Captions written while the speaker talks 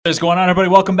What is going on, everybody?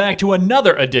 Welcome back to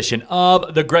another edition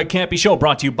of the Greg Campy Show,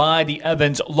 brought to you by the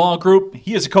Evans Law Group.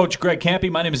 He is a coach, Greg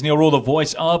Campy. My name is Neil Rule, the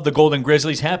voice of the Golden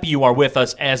Grizzlies. Happy you are with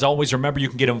us. As always, remember you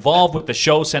can get involved with the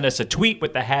show. Send us a tweet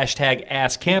with the hashtag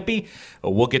AskCampy.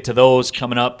 We'll get to those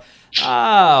coming up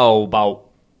about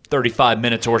 35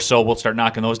 minutes or so. We'll start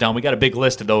knocking those down. We got a big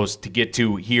list of those to get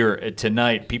to here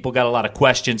tonight. People got a lot of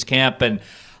questions, Camp, and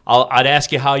I'd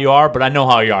ask you how you are, but I know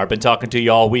how you are. I've been talking to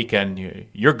you all weekend.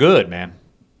 You're good, man.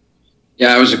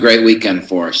 Yeah, it was a great weekend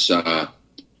for us.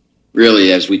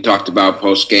 Really, as we talked about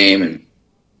post-game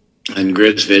and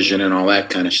Grizz Vision and all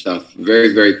that kind of stuff,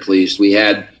 very, very pleased. We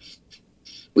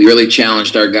really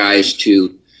challenged our guys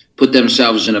to put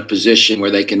themselves in a position where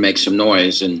they can make some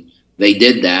noise, and they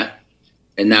did that.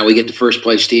 And now we get the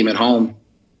first-place team at home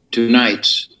 2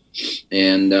 nights.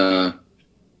 And,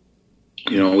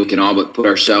 we can all but put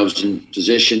ourselves in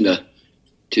position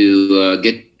to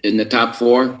get in the top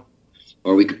 4.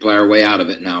 Or we could play our way out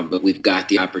of it now, but we've got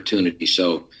the opportunity.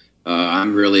 So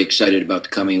I'm really excited about the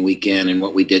coming weekend and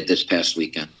what we did this past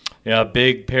weekend. Yeah,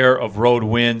 big pair of road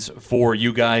wins for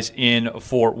you guys in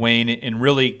Fort Wayne. And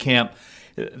really, Camp,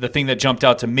 the thing that jumped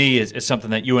out to me is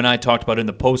something that you and I talked about in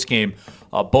the postgame.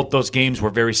 Both those games were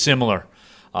very similar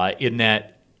in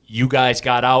that you guys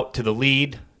got out to the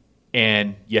lead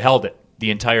and you held it the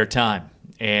entire time.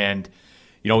 And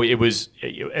it was,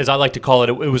 as I like to call it,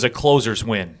 it was a closer's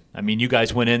win. I mean, you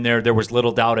guys went in there. There was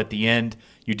little doubt at the end.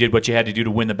 You did what you had to do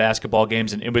to win the basketball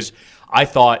games. And it was, I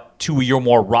thought, 2 of your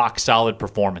more rock-solid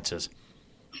performances.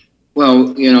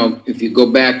 Well, if you go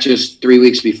back just 3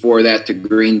 weeks before that to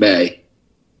Green Bay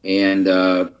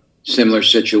and similar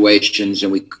situations,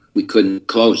 and we couldn't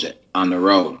close it on the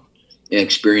road. An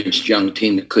experienced young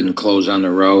team that couldn't close on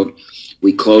the road.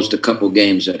 We closed a couple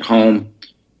games at home.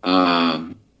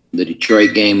 The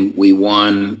Detroit game we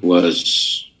won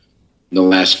was the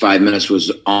last 5 minutes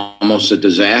was almost a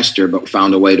disaster, but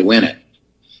found a way to win it,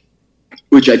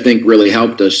 which I think really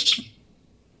helped us.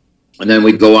 And then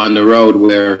we go on the road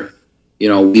where,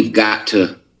 we've got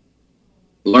to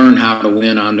learn how to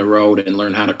win on the road and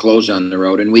learn how to close on the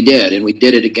road. And we did. And we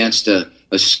did it against a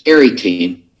scary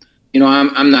team.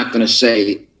 I'm not going to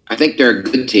say, I think they're a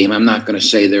good team. I'm not going to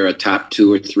say they're a top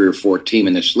 2 or 3 or 4 team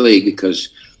in this league, because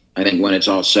I think when it's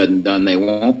all said and done, they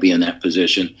won't be in that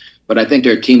position. But I think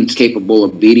their team's capable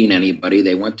of beating anybody.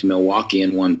 They went to Milwaukee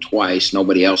and won twice.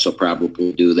 Nobody else will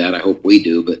probably do that. I hope we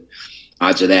do, but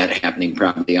odds of that happening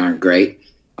probably aren't great.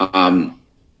 But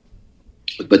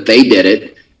they did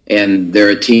it, and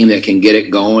they're a team that can get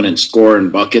it going and score in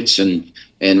buckets and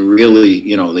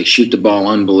really, they shoot the ball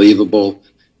unbelievable,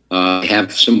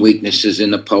 have some weaknesses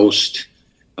in the post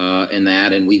and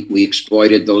that, and we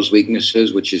exploited those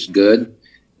weaknesses, which is good.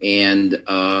 And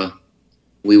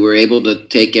we were able to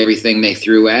take everything they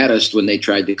threw at us when they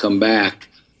tried to come back,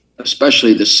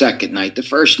 especially the second night. The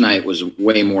first night was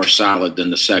way more solid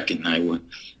than the second night.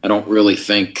 I don't really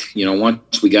think,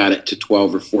 once we got it to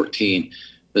 12 or 14,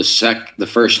 the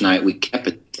first night we kept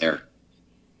it there.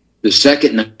 The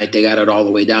second night they got it all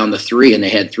the way down to 3, and they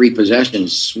had 3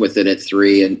 possessions with it at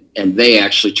 3, and they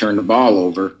actually turned the ball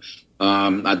over.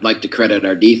 I'd like to credit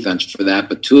our defense for that,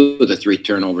 but 2 of the 3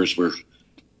 turnovers were,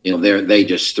 they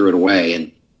just threw it away,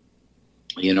 and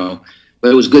but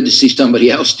it was good to see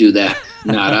somebody else do that,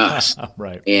 not us.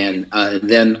 Right. And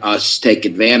then us take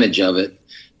advantage of it.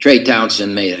 Trey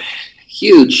Townsend made a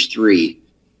huge 3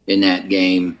 in that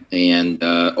game and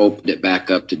opened it back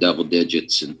up to double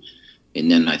digits, and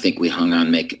then I think we hung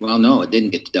on making. Well, no, it didn't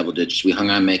get to double digits. We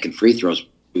hung on making free throws.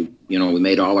 We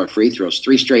made all our free throws,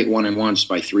 3 straight 1-and-1s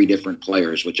by 3 different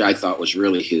players, which I thought was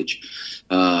really huge.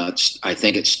 I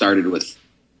think it started with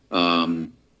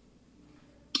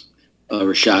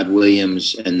Rashad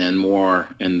Williams, and then Moore,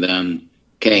 and then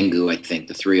Kangu. I think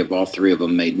all three of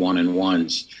them made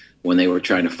 1-and-1s when they were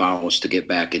trying to foul us to get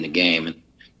back in the game.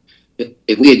 And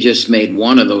if we had just made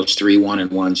one of those 3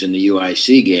 1-and-1s in the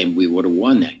UIC game, we would have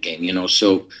won that game.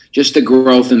 So just the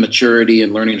growth and maturity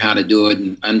and learning how to do it,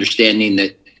 and understanding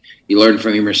that you learn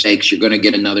from your mistakes, you're going to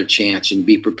get another chance, and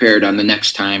be prepared on the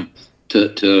next time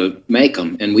to make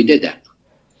them. And we did that.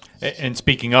 And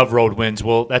speaking of road wins,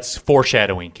 well, that's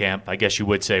foreshadowing, Camp, I guess you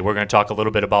would say. We're going to talk a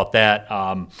little bit about that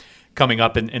coming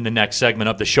up in the next segment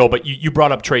of the show. But you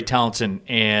brought up Trey Townsend,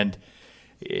 and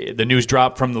the news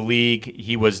dropped from the league.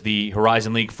 He was the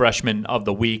Horizon League Freshman of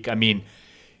the Week. I mean,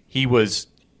 he was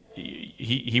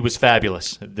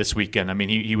fabulous this weekend. I mean,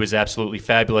 he was absolutely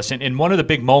fabulous. And one of the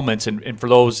big moments, and for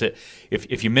those that,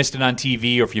 if you missed it on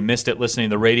TV or if you missed it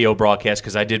listening to the radio broadcast,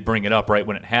 because I did bring it up right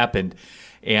when it happened,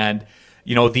 and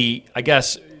I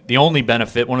guess the only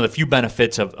benefit, one of the few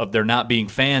benefits of there not being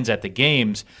fans at the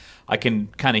games, I can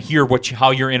kind of hear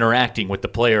how you're interacting with the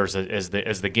players as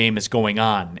the game is going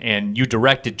on. And you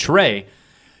directed Trey.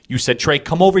 You said, Trey,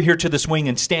 come over here to this wing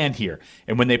and stand here.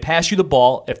 And when they pass you the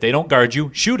ball, if they don't guard you,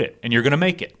 shoot it, and you're going to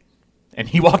make it. And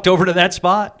he walked over to that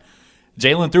spot.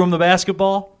 Jalen threw him the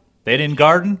basketball. They didn't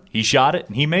guard him. He shot it,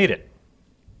 and he made it.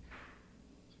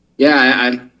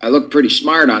 Yeah, I look pretty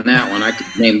smart on that one. I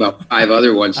could name about 5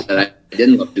 other ones that I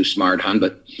didn't look too smart on.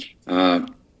 But,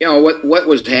 what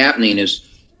was happening is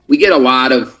we get a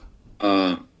lot of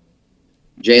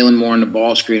Jalen Moore in the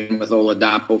ball screen with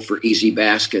Oladapo for easy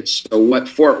baskets. So what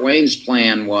Fort Wayne's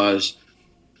plan was,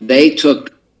 they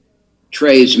took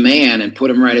Trey's man and put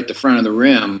him right at the front of the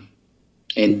rim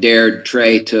and dared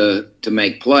Trey to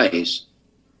make plays.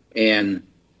 And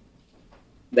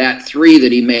that 3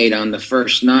 that he made on the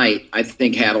first night, I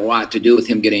think, had a lot to do with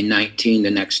him getting 19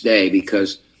 the next day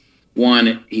because,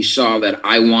 one, he saw that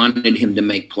I wanted him to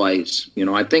make plays.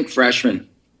 I think freshmen,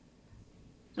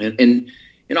 and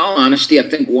in all honesty, I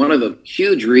think one of the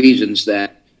huge reasons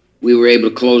that we were able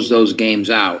to close those games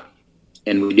out,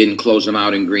 and we didn't close them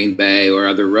out in Green Bay or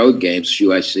other road games,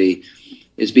 UIC,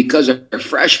 is because our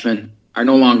freshmen are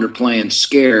no longer playing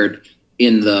scared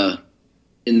in the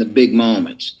big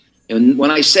moments. And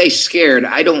when I say scared,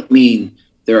 I don't mean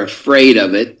they're afraid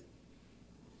of it.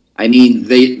 I mean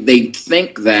they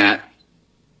think that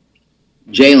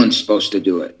Jalen's supposed to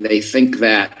do it. They think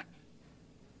that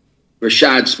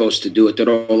Rashad's supposed to do it, that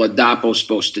Oladapo's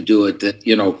supposed to do it, that,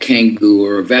 Kangu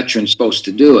or a veteran's supposed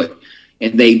to do it.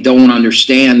 And they don't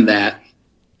understand that,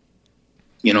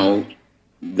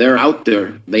 they're out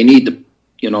there. They need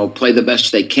to, play the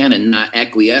best they can and not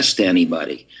acquiesce to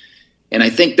anybody. And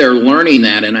I think they're learning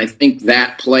that, and I think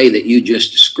that play that you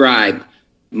just described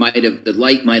the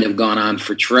light might have gone on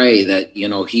for Trey that,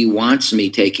 he wants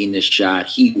me taking this shot.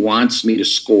 He wants me to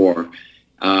score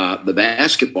the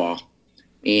basketball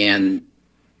and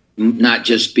not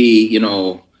just be,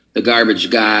 the garbage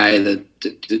guy that,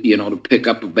 to pick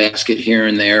up a basket here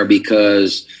and there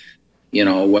because,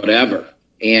 whatever.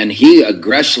 And he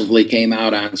aggressively came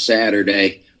out on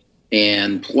Saturday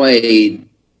and played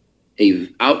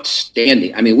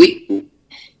outstanding. I mean,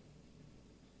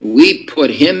 we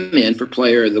put him in for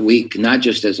player of the week, not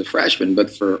just as a freshman, but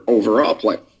for overall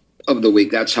play of the week.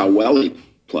 That's how well he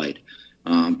played.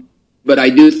 But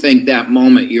I do think that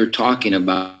moment you're talking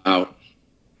about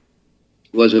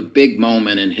was a big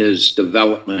moment in his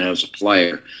development as a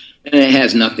player. And it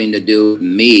has nothing to do with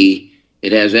me.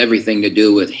 It has everything to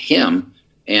do with him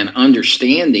and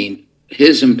understanding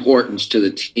his importance to the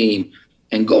team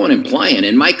and going and playing.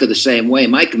 And Micah the same way.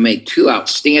 Micah made 2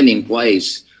 outstanding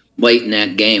plays late in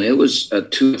that game. It was a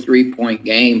 2 or 3 point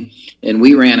game, and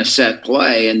we ran a set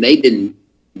play, and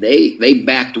they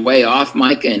backed way off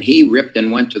Micah, and he ripped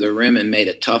and went to the rim and made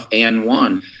a tough and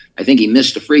one. I think he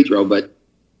missed a free throw, but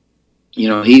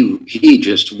he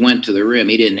just went to the rim.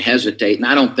 He didn't hesitate, and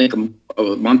I don't think a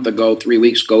month ago, 3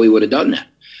 weeks ago, he would have done that.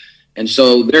 And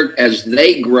so as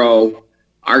they grow,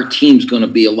 our team's going to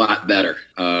be a lot better,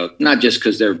 not just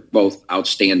because they're both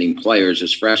outstanding players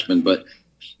as freshmen, but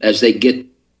as they get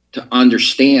to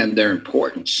understand their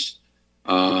importance,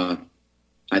 I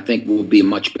think we'll be a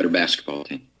much better basketball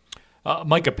team.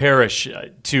 Micah Parrish,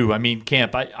 too. I mean,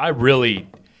 Camp, I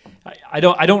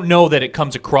don't know that it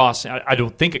comes across. I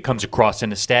don't think it comes across in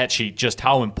the stat sheet just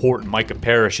how important Micah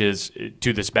Parrish is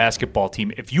to this basketball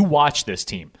team. If you watch this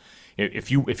team,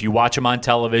 if you watch them on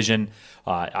television,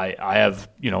 I have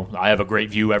a great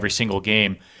view every single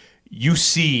game. You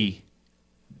see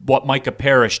what Micah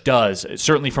Parrish does,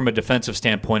 certainly from a defensive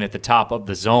standpoint at the top of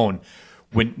the zone.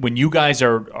 When you guys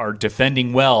are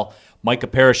defending well, Micah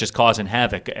Parrish is causing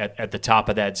havoc at the top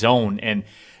of that zone, and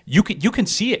you can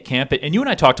see it, Camp. And you and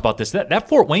I talked about this. That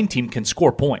Fort Wayne team can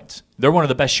score points. They're one of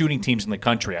the best shooting teams in the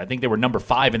country. I think they were number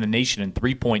 5 in the nation in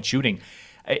 3-point shooting.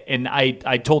 And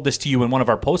I told this to you in one of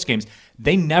our post games.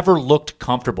 They never looked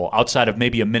comfortable outside of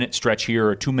maybe a minute stretch here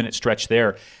or a 2-minute stretch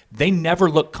there. They never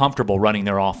looked comfortable running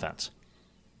their offense.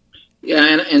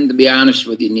 Yeah, and to be honest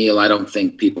with you, Neil, I don't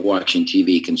think people watching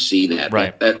TV can see that.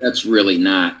 Right. That's really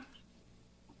not.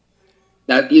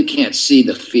 That you can't see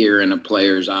the fear in a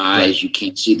player's eyes. Right. You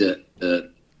can't see the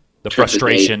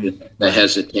frustration, the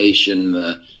hesitation,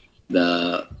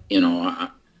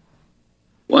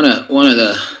 One of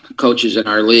the coaches in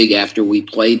our league after we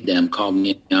played them called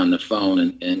me on the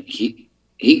phone and he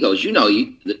goes,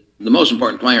 the most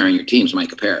important player on your team is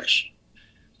Micah Parrish.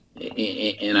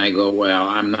 And I go, well,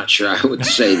 I'm not sure I would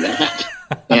say that.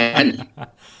 And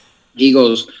he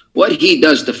goes, what he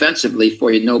does defensively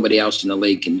for you, nobody else in the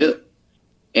league can do.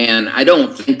 And I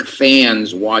don't think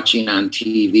fans watching on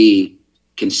TV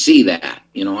can see that.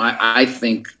 I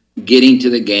think getting to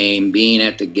the game, being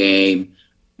at the game,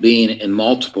 being in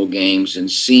multiple games, and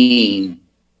seeing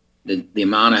the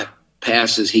amount of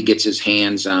passes he gets his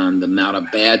hands on, the amount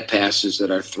of bad passes that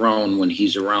are thrown when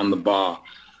he's around the ball.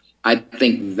 I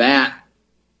think that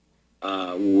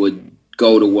would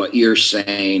go to what you're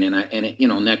saying.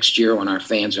 And next year when our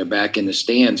fans are back in the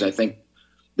stands, I think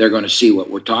they're going to see what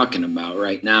we're talking about.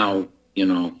 Right now,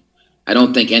 I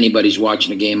don't think anybody's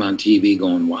watching a game on TV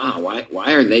going, wow,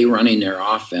 why are they running their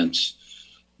offense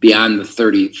beyond the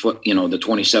 30-foot, the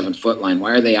 27-foot line?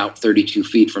 Why are they out 32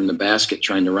 feet from the basket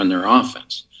trying to run their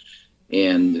offense?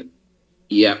 And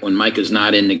yet when Micah's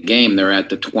not in the game, they're at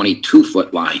the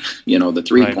 22-foot line, the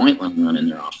three-point line running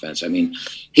their offense. I mean,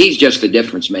 he's just a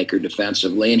difference maker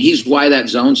defensively, and he's why that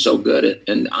zone's so good.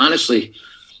 And honestly,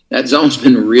 that zone's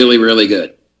been really, really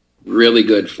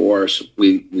good for us.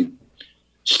 We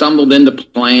stumbled into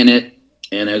playing it,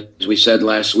 and as we said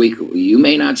last week, you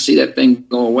may not see that thing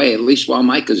go away, at least while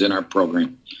Micah's in our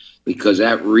program, because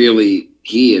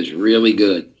he is really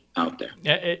good out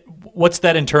there. What's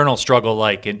that internal struggle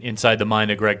like inside the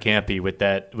mind of Greg Kampe with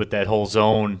that whole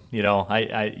zone?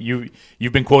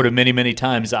 You've been quoted many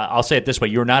times. I'll say it this way: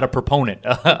 you're not a proponent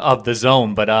of the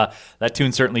zone, but that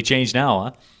tune certainly changed now,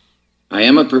 huh? I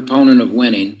am a proponent of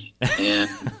winning, and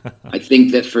I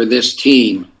think that for this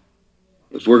team,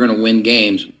 if we're going to win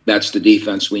games, that's the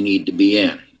defense we need to be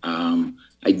in.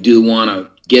 I do want to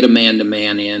get a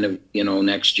man-to-man in,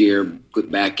 next year,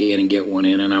 put back in and get one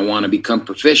in, and I want to become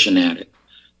proficient at it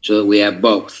so that we have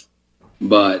both.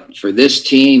 But for this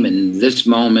team and this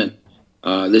moment,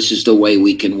 this is the way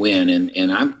we can win,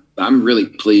 and I'm really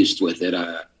pleased with it.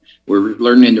 We're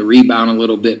learning to rebound a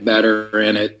little bit better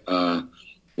in it.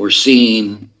 We're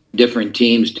seeing different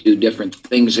teams do different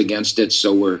things against it,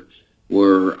 so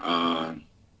we're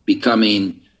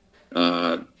becoming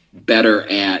better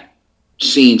at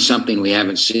seeing something we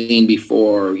haven't seen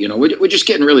before. We're just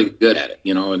getting really good at it,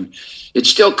 and it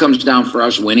still comes down for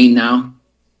us winning now.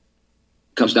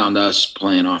 It comes down to us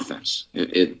playing offense.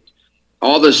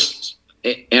 All this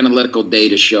analytical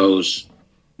data shows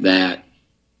that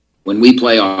when we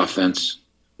play offense,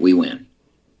 we win.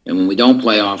 And when we don't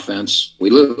play offense, we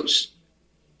lose.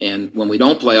 And when we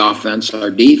don't play offense,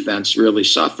 our defense really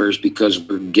suffers because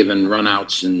we're given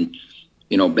runouts and,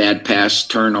 bad pass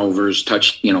turnovers,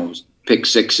 pick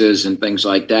sixes and things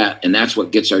like that. And that's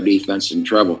what gets our defense in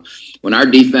trouble. When our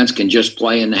defense can just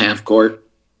play in the half court,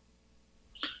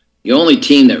 the only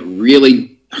team that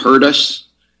really hurt us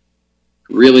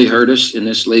in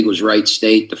this league was Wright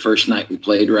State. The first night we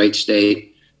played Wright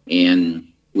State, and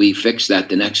we fixed that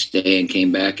the next day and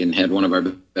came back and had one of our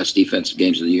best defensive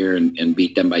games of the year and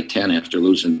beat them by 10 after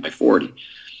losing by 40.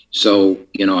 So,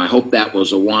 I hope that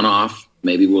was a one-off.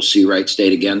 Maybe we'll see Wright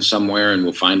State again somewhere, and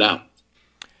we'll find out.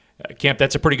 Camp,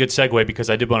 that's a pretty good segue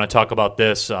because I did want to talk about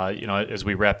this, as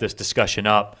we wrap this discussion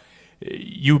up.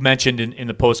 You mentioned in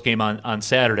the postgame on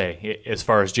Saturday, as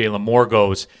far as Jalen Moore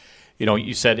goes,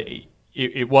 you said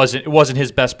it wasn't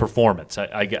his best performance,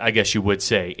 I guess you would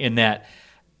say, in that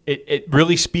it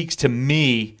really speaks to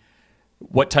me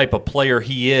what type of player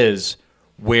he is,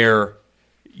 where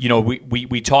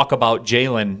we talk about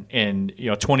Jalen and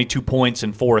 22 points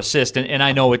and 4 assists, and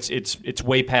I know it's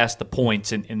way past the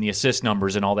points and the assist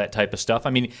numbers and all that type of stuff. I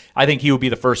mean, I think he would be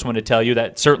the first one to tell you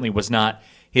that certainly was not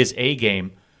his A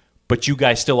game, but you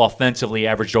guys still offensively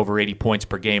averaged over 80 points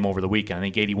per game over the weekend. I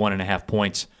think 81.5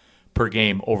 points per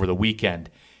game over the weekend.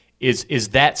 Is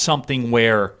that something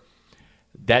where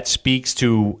that speaks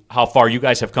to how far you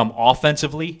guys have come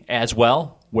offensively as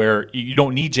well, where you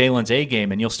don't need Jalen's A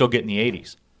game and you'll still get in the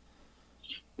 80s?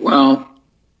 Well,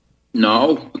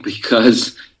 no,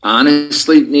 because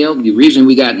honestly, Neil, the reason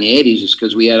we got in the 80s is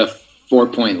because we had a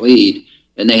 4-point lead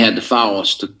and they had to foul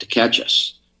us to catch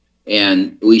us.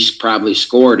 And we probably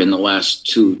scored in the last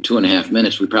two and a half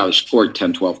minutes, we probably scored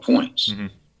 10, 12 points. Mm-hmm.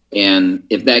 And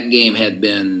if that game had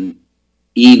been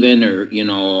even or,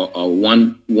 a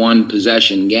one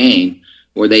possession game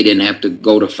where they didn't have to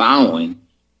go to fouling,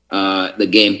 the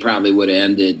game probably would have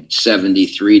ended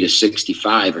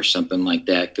 73-65 or something like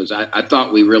that. Because I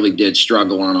thought we really did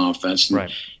struggle on offense. And,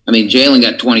 right. I mean, Jalen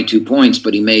got 22 points,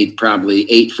 but he made probably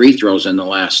 8 free throws in the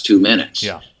last 2 minutes.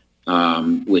 Yeah.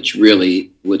 Which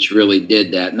really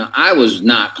did that. Now, I was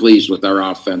not pleased with our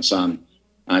offense on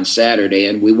Saturday,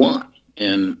 and we won.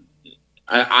 And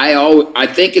I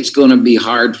think it's going to be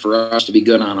hard for us to be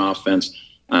good on offense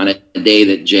on a day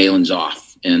that Jalen's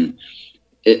off. And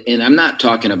I'm not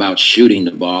talking about shooting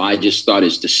the ball. I just thought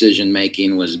his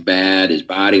decision-making was bad. His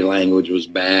body language was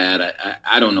bad.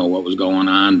 I don't know what was going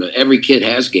on, but every kid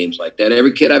has games like that.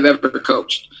 Every kid I've ever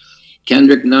coached,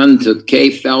 Kendrick Nunn to Kay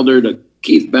Felder to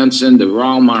Keith Benson to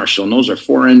Raul Marshall. And those are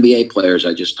 4 NBA players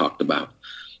I just talked about.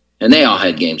 And they all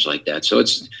had games like that. So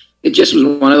it just was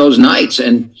one of those nights.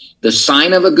 And the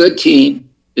sign of a good team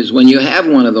is when you have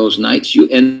one of those nights, you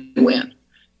end and win.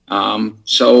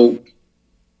 So,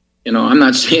 I'm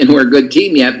not saying we're a good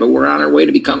team yet, but we're on our way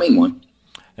to becoming one.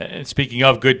 And speaking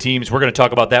of good teams, we're going to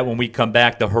talk about that when we come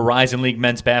back. The Horizon League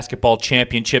Men's Basketball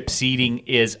Championship seeding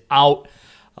is out.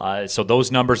 So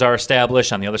those numbers are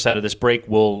established. On the other side of this break,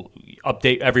 we'll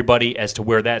update everybody as to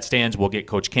where that stands. We'll get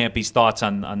Coach Campy's thoughts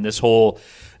on this whole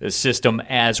system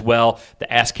as well.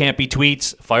 The Ask Campy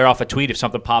tweets. Fire off a tweet if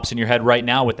something pops in your head right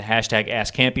now with the hashtag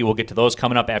Ask Campy. We'll get to those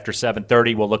coming up after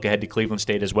 7:30. We'll look ahead to Cleveland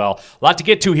State as well. A lot to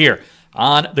get to here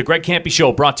on the Greg Campy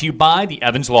Show, brought to you by the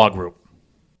Evans Law Group.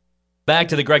 Back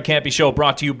to the Greg Campy Show,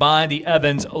 brought to you by the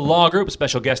Evans Law Group.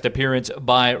 Special guest appearance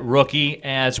by Rookie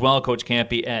as well. Coach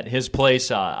Campy at his place.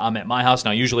 I'm at my house.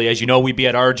 Now, usually, as you know, we'd be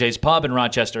at RJ's Pub in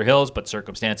Rochester Hills, but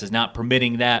circumstances not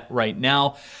permitting that right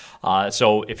now.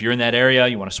 So if you're in that area,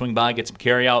 you want to swing by, get some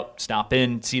carryout, stop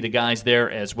in, see the guys there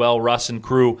as well. Russ and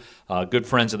crew, good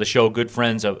friends of the show, good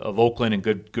friends of Oakland, and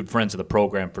good friends of the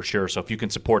program for sure. So if you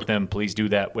can support them, please do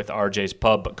that with RJ's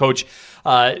Pub. But Coach,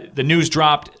 the news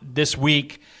dropped this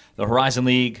week. The Horizon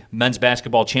League Men's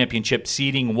Basketball Championship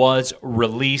seeding was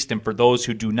released, and for those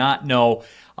who do not know,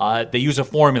 they use a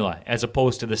formula as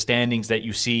opposed to the standings that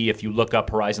you see if you look up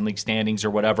Horizon League standings or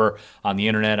whatever on the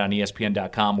internet, on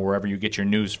ESPN.com, or wherever you get your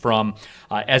news from.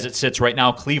 As it sits right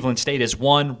now, Cleveland State is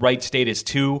 1, Wright State is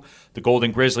 2, the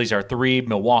Golden Grizzlies are 3,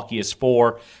 Milwaukee is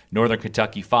 4, Northern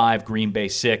Kentucky 5, Green Bay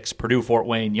 6, Purdue, Fort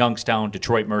Wayne, Youngstown,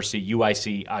 Detroit Mercy,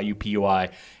 UIC, IUPUI,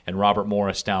 and Robert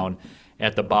Morris down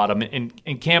at the bottom. In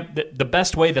Camp, the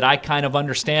best way that I kind of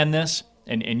understand this,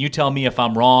 and you tell me if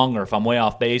I'm wrong or if I'm way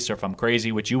off base or if I'm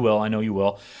crazy, which you will, I know you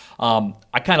will.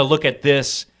 I kind of look at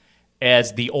this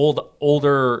as the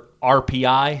older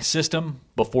RPI system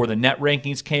before the net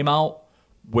rankings came out,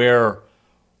 where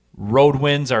road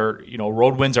wins are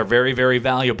very, very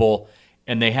valuable,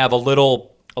 and they have a little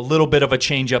bit of a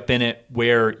change up in it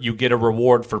where you get a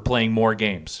reward for playing more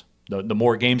games. The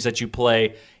more games that you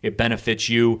play, it benefits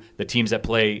you. The teams that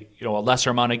play, a lesser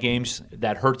amount of games,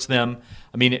 that hurts them.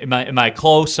 I mean, am I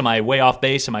close? Am I way off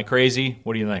base? Am I crazy?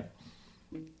 What do you think?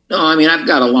 No, I mean, I've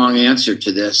got a long answer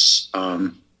to this.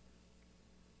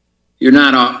 You're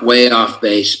not way off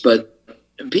base, but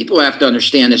people have to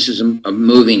understand this is a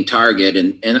moving target,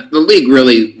 and the league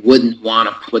really wouldn't want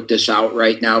to put this out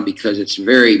right now because it's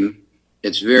very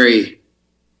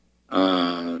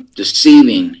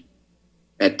deceiving.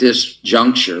 At this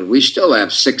juncture, we still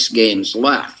have 6 games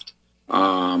left,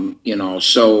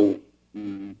 so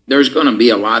there's going to be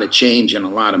a lot of change and a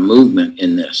lot of movement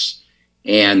in this.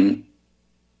 And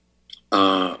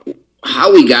how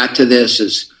we got to this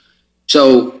is,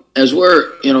 so as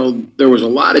there was a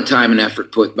lot of time and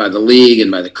effort put by the league and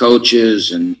by the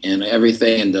coaches and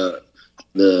everything, and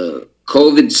the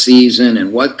COVID season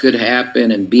and what could happen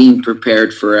and being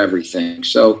prepared for everything.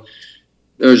 So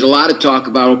there's a lot of talk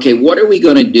about, okay, what are we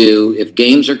going to do if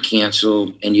games are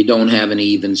canceled and you don't have an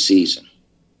even season?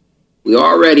 We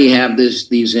already have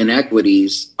these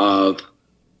inequities of,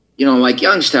 like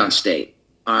Youngstown State,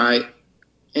 all right?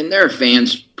 And their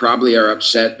fans probably are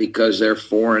upset because they're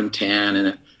 4-10,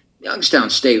 and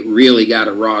Youngstown State really got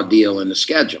a raw deal in the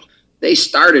schedule. They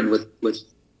started with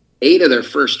 8 of their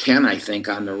first 10, I think,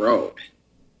 on the road.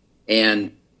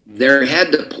 And they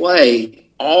had to play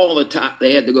all the time.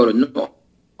 They had to go to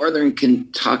Northern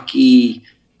Kentucky,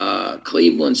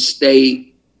 Cleveland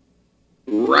State,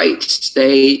 Wright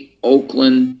State,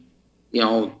 Oakland,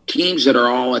 teams that are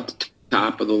all at the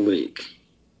top of the league.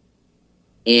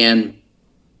 And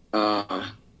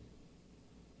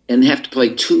have to play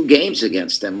 2 games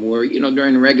against them where,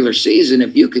 during the regular season,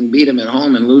 if you can beat them at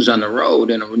home and lose on the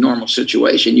road in a normal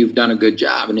situation, you've done a good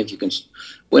job. And if you can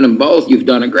win them both, you've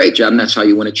done a great job. And that's how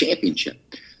you win a championship.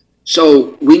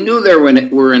 So we knew there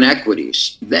were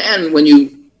inequities. Then when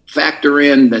you factor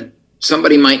in that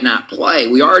somebody might not play,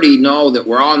 we already know that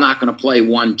we're all not going to play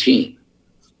one team.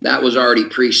 That was already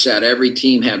preset. Every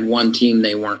team had one team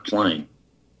they weren't playing.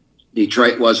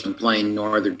 Detroit wasn't playing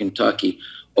Northern Kentucky.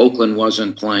 Oakland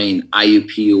wasn't playing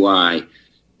IUPUI.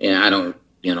 And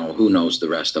who knows the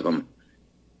rest of them.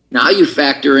 Now you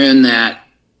factor in that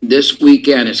this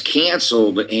weekend is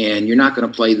canceled and you're not going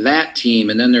to play that team.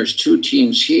 And then there's 2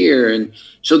 teams here. And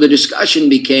so the discussion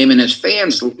became, and as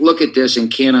fans look at this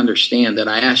and can't understand that,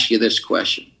 I ask you this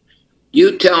question.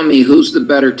 You tell me who's the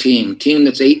better team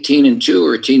that's 18-2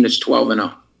 or a team that's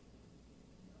 12-0?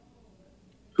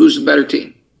 Who's the better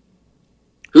team?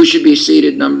 Who should be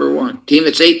seeded number 1? Team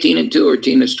that's 18-2 or a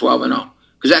team that's 12-0?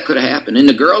 Because that could have happened. In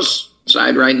the girls'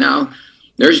 side right now,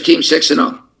 There's a team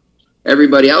 6-0.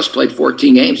 Everybody else played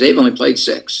 14 games. They've only played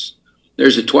 6.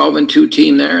 There's a 12-2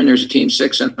 team there, and there's a team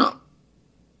 6-0.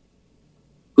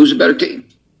 Who's a better team?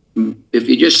 If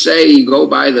you just say you go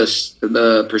by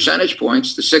the percentage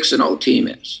points, the 6-0 team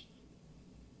is.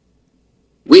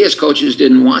 We as coaches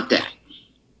didn't want that.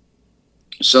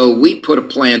 So we put a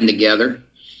plan together,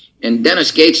 and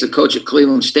Dennis Gates, the coach at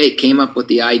Cleveland State, came up with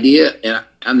the idea. And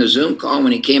on the Zoom call,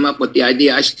 when he came up with the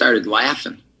idea, I started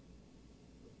laughing.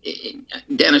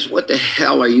 Dennis, what the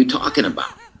hell are you talking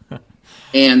about?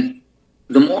 And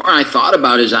the more I thought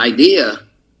about his idea,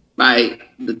 by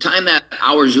the time that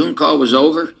our Zoom call was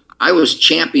over, I was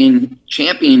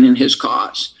championing his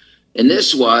cause. And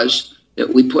this was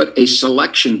that we put a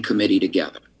selection committee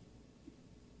together.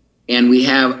 And we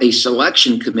have a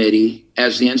selection committee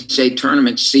as the NCAA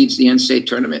tournament seeds the NCAA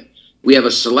tournament. We have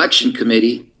a selection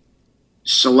committee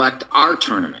select our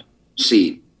tournament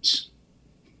seeds.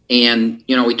 And,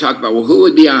 we talked about, well, who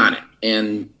would be on it?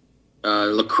 And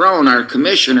Leckrone, our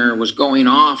commissioner, was going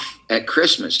off at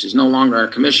Christmas. He's no longer our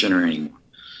commissioner anymore.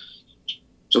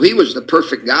 So he was the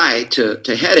perfect guy to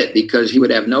head it because he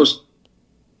would have no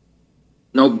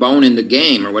bone in the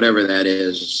game or whatever that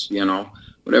is,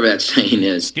 whatever that saying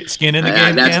is. Skin in the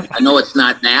game, Camp? I know it's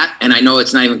not that, and I know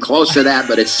it's not even close to that,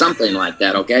 but it's something like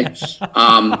that, okay?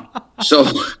 So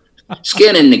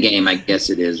skin in the game, I guess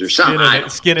it is, or something.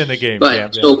 Skin in the game, but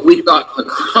Camp, yeah. So we thought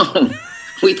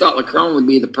Leckrone would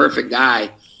be the perfect guy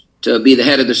to be the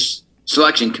head of the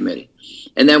selection committee.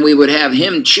 And then we would have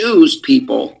him choose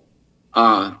people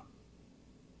to,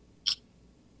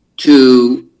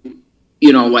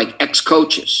 like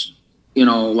ex-coaches,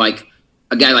 like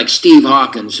a guy like Steve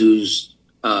Hawkins, who's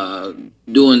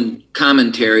doing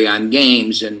commentary on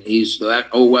games, and he's that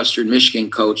old Western Michigan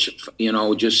coach,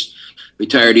 just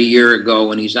retired a year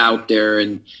ago, and he's out there,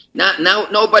 and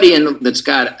nobody that's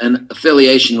got an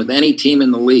affiliation with any team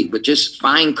in the league, but just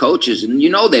fine coaches, and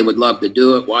they would love to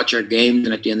do it, watch our games,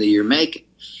 and at the end of the year make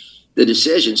the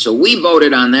decision. So we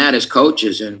voted on that as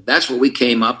coaches, and that's what we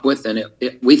came up with, and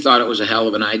we thought it was a hell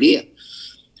of an idea.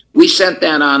 We sent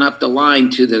that on up the line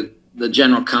to the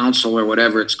general counsel, or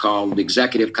whatever it's called, the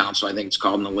executive council, I think it's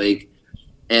called in the league,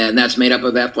 and that's made up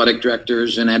of athletic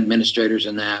directors and administrators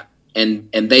and that, and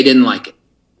they didn't like it.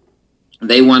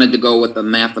 They wanted to go with the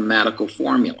mathematical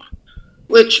formula,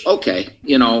 which, okay,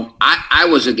 I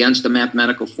was against the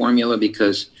mathematical formula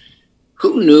because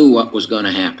who knew what was going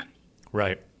to happen?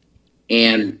 Right.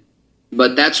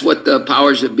 But that's what the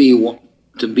powers that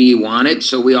be wanted,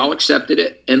 so we all accepted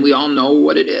it, and we all know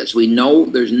what it is. We know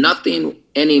there's nothing,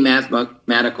 any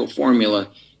mathematical formula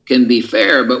can be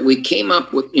fair, but we came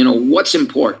up with, what's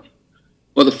important.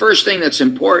 Well, the first thing that's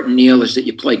important, Neil, is that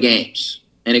you play games.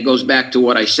 And it goes back to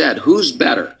what I said. Who's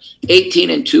better,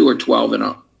 18-2 or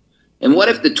 12-0? And what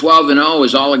if the 12-0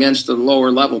 is all against the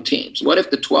lower level teams? What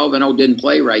if the 12-0 didn't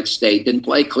play Wright State, didn't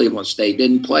play Cleveland State,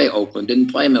 didn't play Oakland,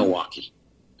 didn't play Milwaukee,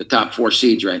 the top 4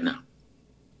 seeds right now?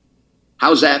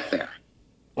 How's that fair?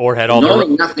 Or had all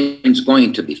knowing nothing's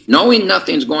going to be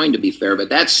fair, but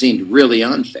that seemed really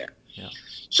unfair. Yeah.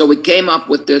 So we came up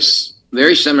with this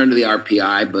very similar to the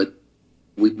RPI, but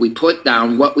we put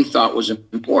down what we thought was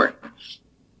important.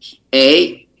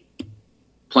 A,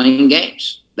 playing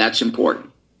games. That's important.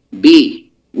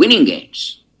 B, winning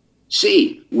games.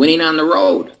 C, winning on the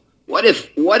road. What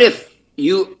if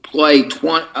you play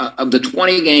of the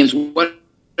 20 games, what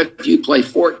if you play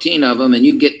 14 of them and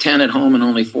you get 10 at home and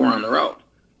only 4 on the road?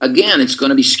 Again, it's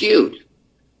going to be skewed.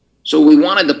 So we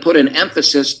wanted to put an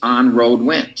emphasis on road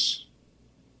wins.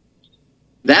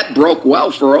 That broke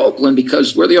well for Oakland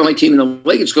because we're the only team in the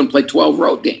league that's going to play 12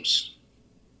 road games.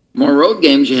 The more road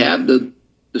games you have, the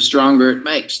stronger it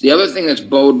makes. The other thing that's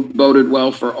boded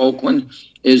well for Oakland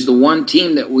is the one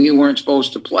team that we weren't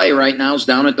supposed to play right now is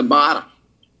down at the bottom.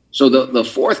 So the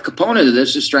fourth component of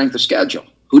this is strength of schedule.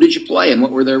 Who did you play and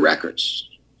what were their records?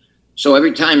 So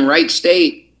every time Wright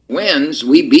State wins,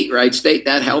 we beat Wright State.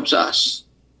 That helps us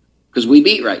because we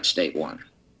beat Wright State 1.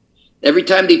 Every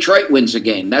time Detroit wins a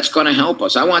game, that's going to help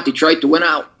us. I want Detroit to win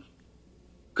out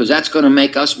because that's going to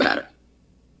make us better.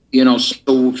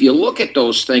 So if you look at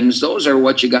those things, those are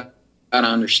what you got to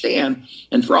understand.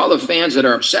 And for all the fans that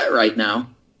are upset right now,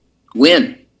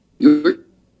 win. Your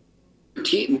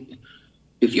team,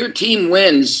 if your team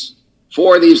wins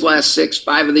 4 of these last 6,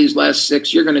 5 of these last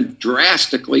 6, you're going to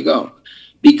drastically go.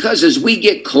 Because as we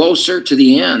get closer to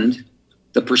the end,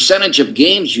 the percentage of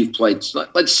games you've played,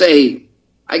 let's say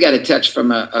I got a text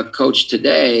from a coach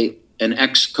today, an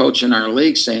ex-coach in our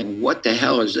league saying, what the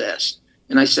hell is this?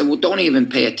 And I said, well, don't even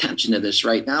pay attention to this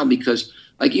right now because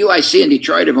like UIC and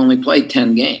Detroit have only played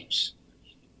 10 games.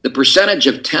 The percentage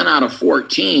of 10 out of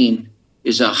 14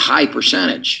 is a high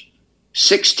percentage.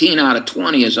 16 out of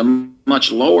 20 is a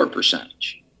much lower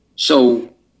percentage. So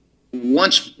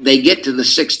once they get to the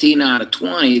 16 out of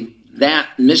 20,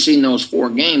 that missing those 4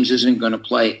 games isn't going to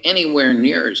play anywhere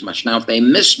near as much. Now, if they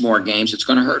miss more games, it's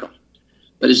going to hurt them.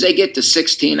 But as they get to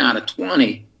 16 out of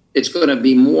 20, it's going to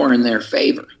be more in their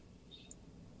favor.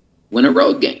 Win a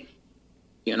road game,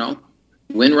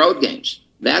 win road games.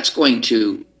 That's going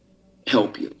to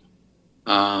help you.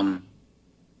 And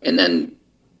then,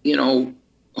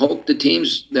 hope the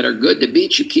teams that are good to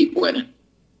beat you keep winning,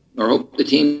 or hope the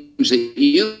teams that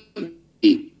you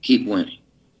beat keep winning.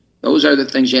 Those are the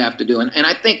things you have to do. And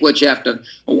I think what you have to,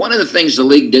 one of the things the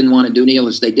league didn't want to do, Neil,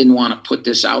 is they didn't want to put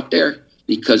this out there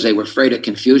because they were afraid of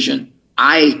confusion.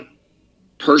 I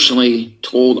personally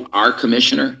told our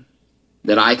commissioner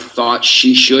that I thought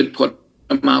she should put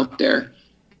them out there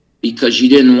because you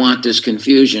didn't want this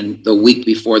confusion the week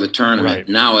before the tournament. Right.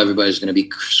 Now everybody's going to be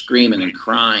screaming and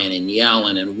crying and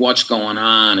yelling and what's going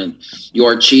on and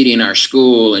you're cheating our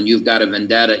school and you've got a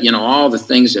vendetta, all the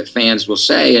things that fans will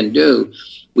say and do.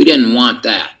 We didn't want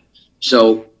that.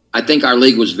 So I think our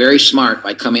league was very smart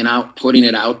by coming out, putting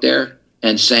it out there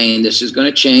and saying this is going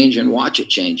to change and watch it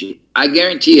change. I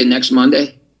guarantee you next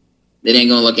Monday, it ain't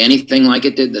going to look anything like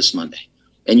it did this Monday.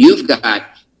 And you've got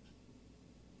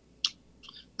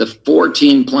the 4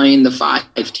 team playing the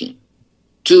 5 team,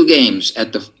 2 games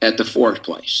at the 4th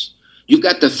place. You've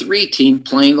got the 3 team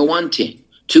playing the 1 team,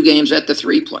 2 games at the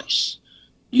 3 place.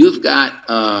 You've got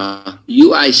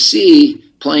UIC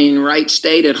playing Wright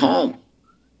State at home.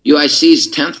 UIC's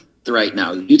 10th right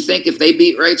now. You think if they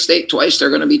beat Wright State twice, they're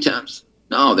going to be 10th?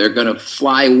 No, they're going to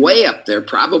fly way up there,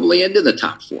 probably into the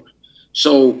top 4.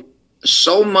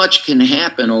 So much can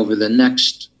happen over the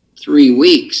next 3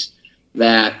 weeks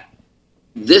that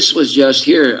this was just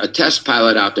here, a test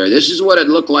pilot out there. This is what it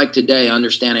looked like today. I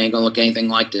understand it ain't going to look anything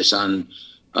like this on,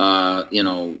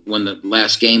 when the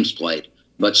last game's played.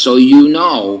 But so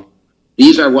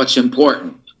these are what's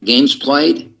important. Games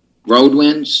played, road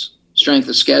wins, strength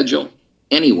of schedule,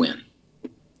 any win.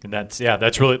 And that's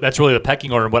really the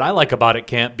pecking order. And what I like about it,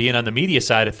 Camp, being on the media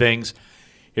side of things,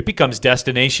 it becomes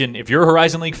destination. If you're a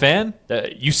Horizon League fan,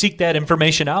 you seek that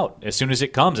information out as soon as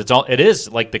it comes. It is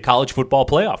like the college football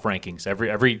playoff rankings.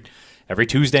 Every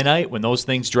Tuesday night when those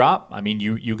things drop, I mean,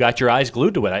 you got your eyes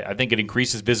glued to it. I think it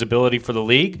increases visibility for the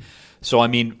league. So I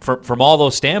mean, from all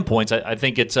those standpoints, I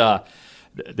think it's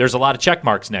there's a lot of check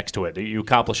marks next to it. You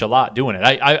accomplish a lot doing it.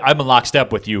 I'm in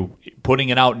lockstep with you. Putting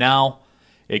it out now,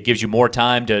 it gives you more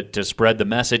time to spread the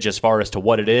message as far as to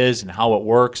what it is and how it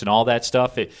works and all that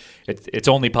stuff. It's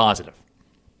only positive.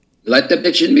 Let the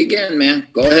bitching begin, man.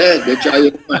 Go ahead, bitch all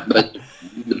you want. But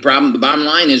the bottom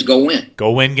line is go win.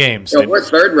 Go win games. We're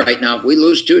 3rd right now. If we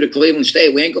lose 2 to Cleveland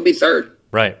State, we ain't gonna be 3rd.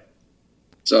 Right.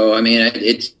 So I mean,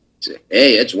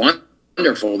 it's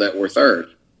wonderful that we're 3rd,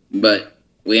 but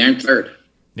we aren't 3rd.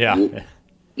 Yeah.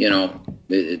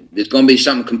 It's going to be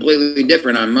something completely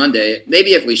different on Monday.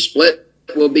 Maybe if we split,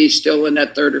 we'll be still in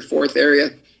that 3rd or 4th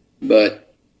area.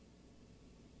 But,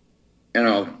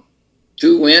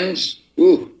 2 wins,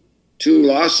 2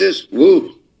 losses,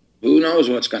 who knows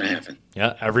what's going to happen.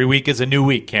 Yeah, every week is a new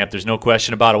week, Camp. There's no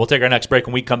question about it. We'll take our next break.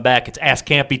 When we come back, it's Ask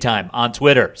Campy time on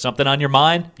Twitter. Something on your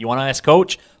mind? You want to ask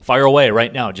Coach? Fire away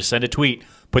right now. Just send a tweet.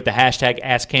 Put the hashtag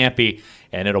Ask Campy,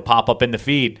 and it'll pop up in the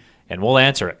feed. And we'll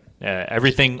answer it.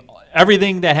 Everything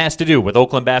that has to do with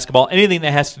Oakland basketball, anything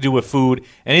that has to do with food,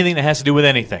 anything that has to do with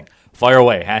anything, fire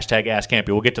away. Hashtag Ask Campy.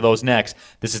 We'll get to those next.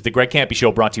 This is the Greg Campy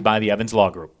Show, brought to you by the Evans Law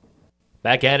Group.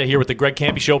 Back at it here with the Greg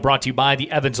Campy Show, brought to you by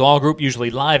the Evans Law Group, usually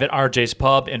live at RJ's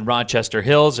Pub in Rochester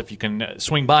Hills. If you can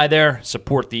swing by there,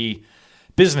 support the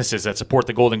businesses that support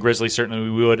the Golden Grizzlies, certainly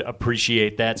we would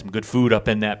appreciate that. Some good food up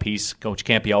in that piece. Coach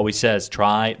Campy always says,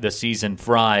 try the seasoned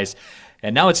fries.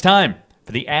 And now it's time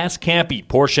for the Ask Campy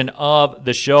portion of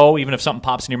the show. Even if something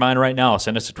pops in your mind right now,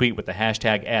 send us a tweet with the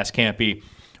hashtag Ask Campy.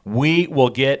 We will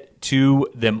get to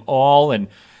them all. And,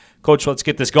 Coach, let's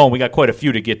get this going. We got quite a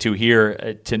few to get to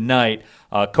here tonight.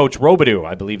 Coach Robidoux,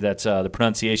 I believe that's the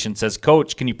pronunciation, says,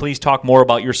 Coach, can you please talk more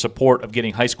about your support of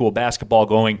getting high school basketball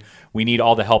going? We need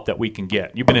all the help that we can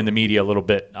get. You've been in the media a little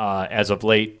bit as of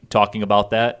late talking about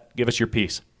that. Give us your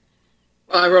piece.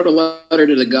 Well, I wrote a letter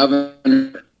to the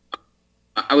governor.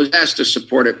 I was asked to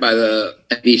support it by the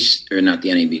NBC, or not the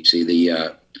NBC,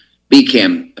 the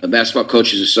BCAM, the Basketball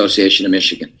Coaches Association of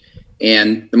Michigan.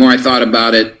 And the more I thought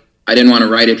about it, I didn't want to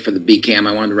write it for the BCAM.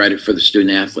 I wanted to write it for the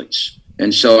student athletes.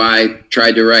 And so I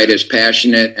tried to write as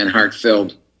passionate and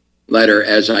heart-filled letter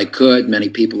as I could. Many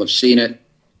people have seen it.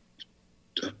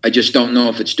 I just don't know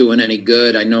if it's doing any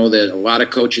good. I know that a lot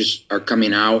of coaches are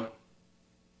coming out.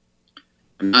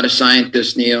 I'm not a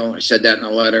scientist, Neil. I said that in a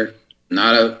letter. I'm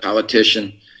not a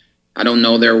politician. I don't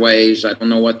know their ways. I don't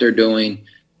know what they're doing.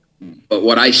 But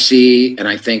what I see, and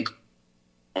I think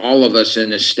all of us in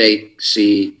this state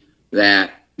see,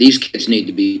 that these kids need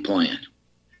to be playing.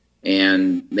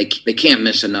 And they can't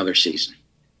miss another season.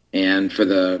 And for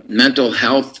the mental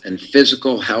health and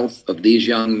physical health of these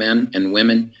young men and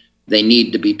women, they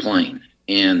need to be playing.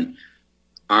 And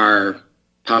our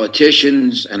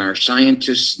politicians and our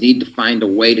scientists need to find a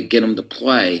way to get them to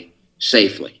play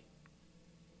safely.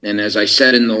 And as I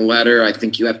said in the letter, I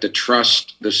think you have to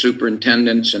trust the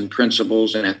superintendents and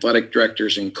principals and athletic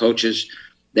directors and coaches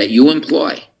that you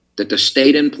employ, that the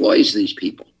state employs these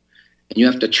people. And you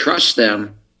have to trust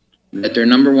them that their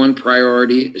number one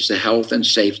priority is the health and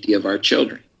safety of our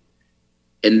children.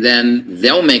 And then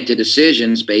they'll make the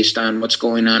decisions based on what's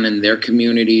going on in their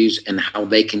communities and how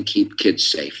they can keep kids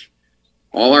safe.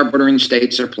 All our bordering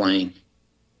states are playing.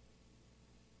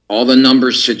 All the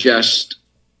numbers suggest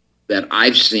that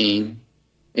I've seen,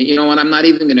 and you know what, I'm not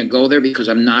even going to go there because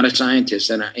I'm not a scientist,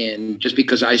 and just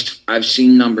because I've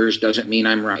seen numbers doesn't mean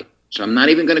I'm right. So I'm not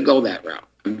even going to go that route.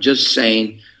 I'm just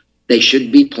saying they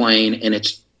should be playing, and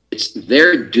it's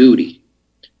their duty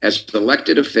as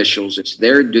elected officials, it's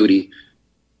their duty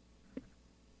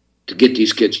to get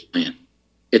these kids playing.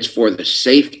 It's for the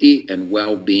safety and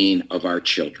well-being of our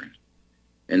children.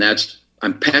 And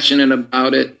I'm passionate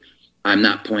about it. I'm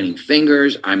not pointing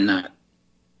fingers. I'm not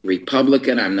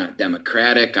Republican. I'm not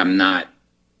Democratic. I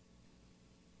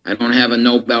don't have a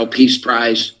Nobel Peace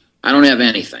Prize. I don't have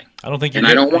anything. I don't think you're. And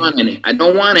I don't want any. I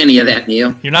don't want any of that,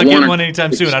 Neil. You're not getting one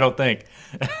anytime soon, I don't think.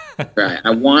 Right.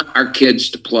 I want our kids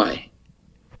to play.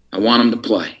 I want them to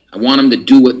play. I want them to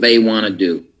do what they want to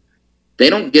do. They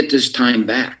don't get this time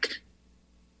back.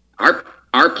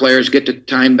 Our players get the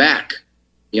time back.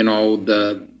 You know,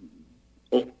 the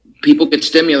people get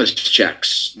stimulus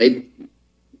checks.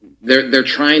 They're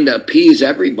trying to appease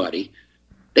everybody.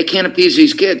 They can't appease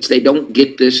these kids. They don't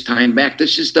get this time back.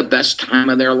 This is the best time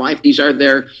of their life. These are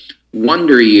their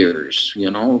wonder years,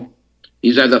 you know.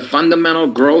 These are the fundamental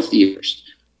growth years.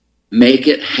 Make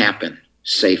it happen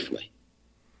safely.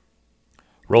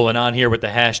 Rolling on here with the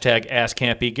hashtag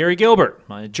AskCampy. Gary Gilbert,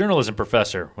 my journalism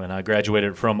professor when I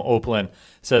graduated from Oakland,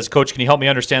 says, Coach, can you help me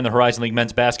understand the Horizon League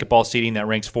men's basketball seeding that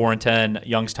ranks 4 and 10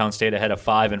 Youngstown State ahead of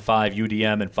 5 and 5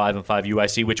 UDM and 5 and 5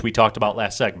 UIC, which we talked about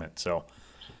last segment. So,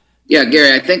 yeah,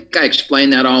 Gary, I think I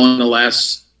explained that all in the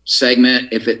last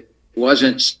segment. If it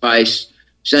wasn't suffice,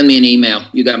 send me an email.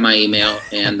 You got my email,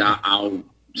 and I'll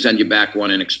send you back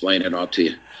one and explain it all to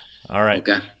you. All right.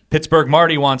 Okay. Pittsburgh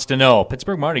Marty wants to know.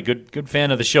 Pittsburgh Marty, good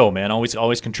fan of the show, man.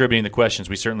 Always contributing the questions.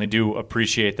 We certainly do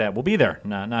appreciate that. We'll be there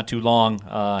not too long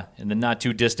in the not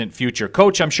too distant future.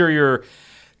 Coach, I'm sure you're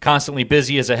constantly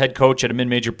busy as a head coach at a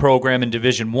mid-major program in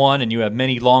Division I, and you have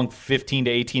many long 15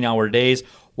 to 18-hour days.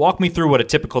 Walk me through what a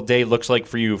typical day looks like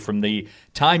for you from the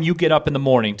time you get up in the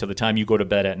morning to the time you go to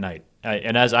bed at night.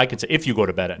 And as I can say, if you go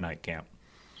to bed at night, Camp.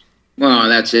 Well,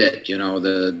 that's it. You know,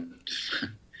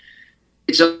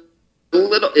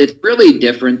 it's really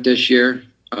different this year,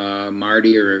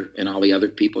 Marty and all the other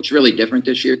people. It's really different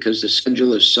this year because the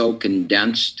schedule is so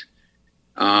condensed.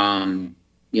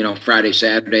 You know, Friday,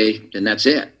 Saturday, and that's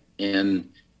it. And,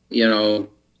 you know,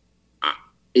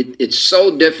 it's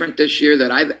so different this year that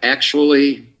I've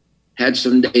actually had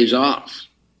some days off,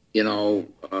 you know,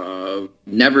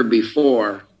 never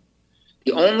before.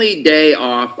 The only day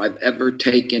off I've ever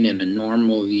taken in a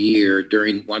normal year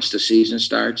once the season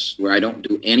starts, where I don't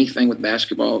do anything with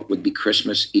basketball, would be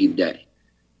Christmas Eve day.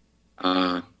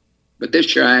 But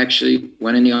this year I actually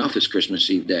went in the office Christmas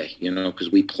Eve day, you know,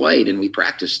 because we played and we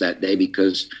practiced that day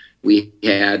because we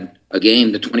had a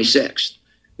game the 26th,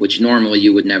 which normally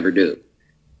you would never do.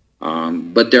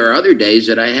 But there are other days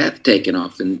that I have taken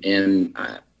off, and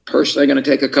personally I'm going to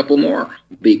take a couple more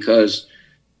because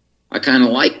I kind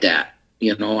of like that.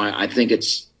 You know, I think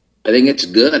it's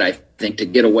good. I think to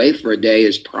get away for a day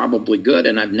is probably good,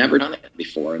 and I've never done it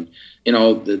before. And you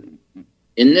know,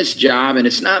 in this job, and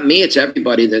it's not me, it's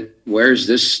everybody that wears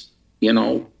this, you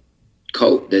know,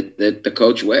 coat that the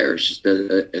coach wears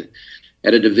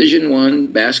at a Division I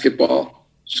basketball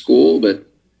school. But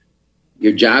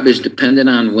your job is dependent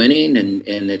on winning, and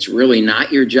it's really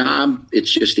not your job.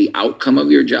 It's just the outcome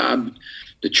of your job.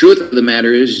 The truth of the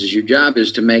matter is your job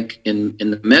is to make, in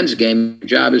the men's game, your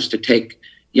job is to take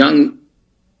young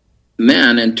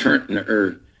men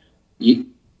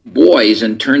boys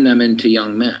and turn them into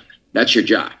young men. That's your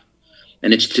job.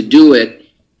 And it's to do it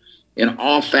in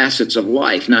all facets of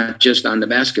life, not just on the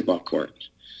basketball court.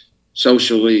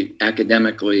 Socially,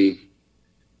 academically,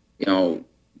 you know,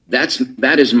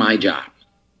 that is my job.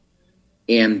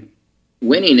 And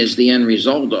winning is the end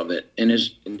result of it. And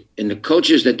the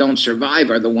coaches that don't survive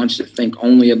are the ones that think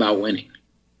only about winning.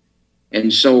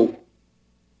 And so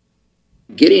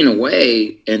getting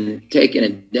away and taking a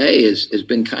day has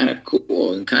been kind of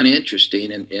cool and kind of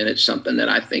interesting. And it's something that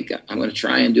I think I'm going to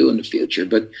try and do in the future.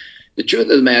 But the truth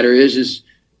of the matter is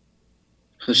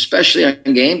especially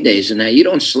on game days and that, you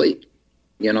don't sleep.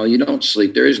 You know, you don't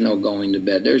sleep. There is no going to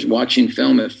bed. There's watching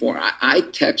film at 4. I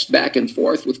text back and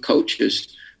forth with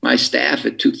coaches, my staff,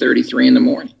 at 2:33 in the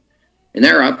morning. And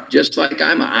they're up just like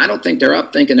I don't think they're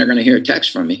up thinking they're going to hear a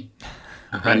text from me.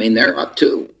 Right. I mean, they're up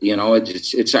too. You know,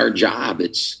 it's our job.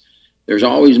 There's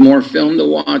always more film to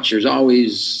watch. There's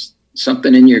always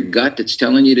something in your gut that's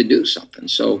telling you to do something.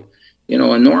 So, you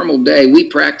know, a normal day, we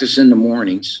practice in the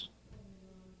mornings.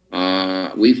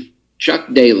 We've Chuck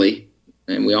Daly,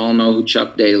 and we all know who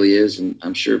Chuck Daly is, and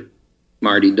I'm sure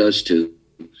Marty does too,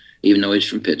 even though he's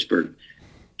from Pittsburgh.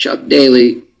 Chuck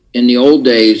Daly, in the old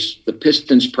days, the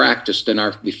Pistons practiced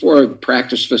before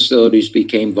practice facilities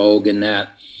became vogue in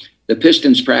that, the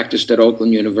Pistons practiced at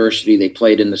Oakland University. They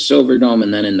played in the Silverdome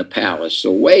and then in the Palace.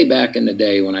 So way back in the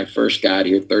day when I first got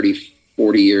here 30,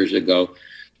 40 years ago,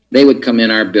 they would come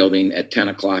in our building at 10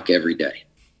 o'clock every day.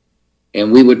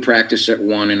 And we would practice at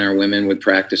 1 and our women would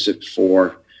practice at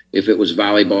 4. If it was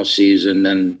volleyball season,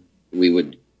 then we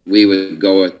would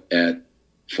go at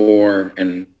 4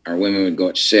 and our women would go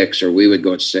at 6, or we would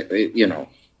go at 6, you know.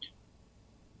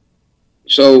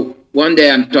 So one day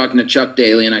I'm talking to Chuck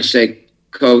Daly and I say,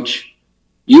 Coach,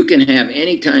 you can have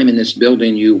any time in this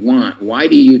building you want. Why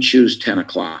do you choose 10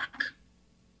 o'clock?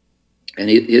 And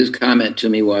his comment to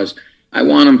me was, I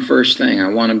want them first thing. I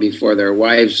want them before their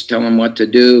wives tell them what to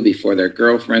do, before their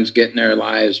girlfriends get in their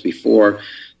lives, before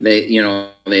they, you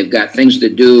know, they've got things to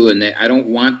do. And I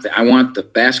want the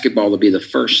basketball to be the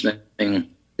first thing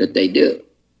that they do.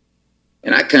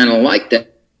 And I kind of like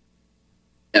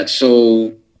that.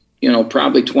 So, you know,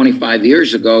 probably 25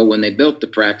 years ago when they built the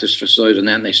practice facilities and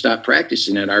then they stopped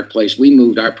practicing at our place, we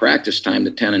moved our practice time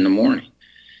to 10 in the morning.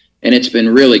 And it's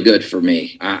been really good for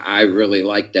me. I really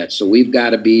like that. So we've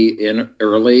got to be in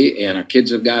early and our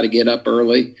kids have got to get up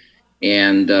early.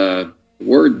 And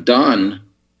we're done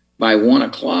by 1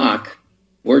 o'clock.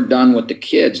 We're done with the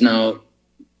kids. Now,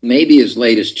 maybe as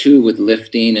late as 2 with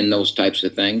lifting and those types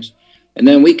of things. And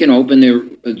then we can open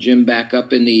the gym back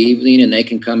up in the evening and they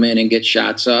can come in and get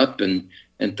shots up and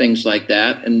things like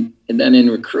that. And then in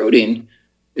recruiting,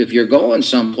 if you're going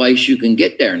someplace, you can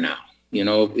get there now. You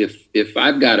know, if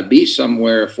I've got to be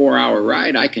somewhere, a 4-hour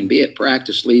ride, I can be at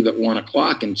practice, leave at 1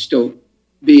 o'clock and still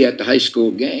be at the high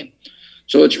school game.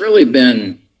 So it's really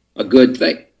been a good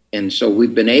thing. And so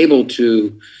we've been able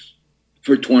to,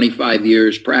 for 25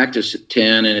 years, practice at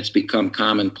 10 and it's become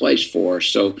commonplace for us.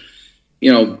 So,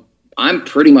 you know, I'm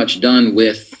pretty much done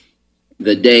with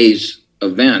the day's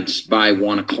events by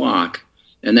 1 o'clock.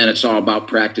 And then it's all about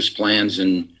practice plans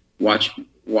and watch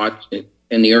it.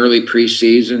 In the early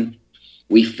preseason,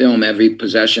 we film every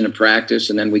possession of practice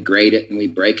and then we grade it and we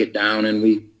break it down and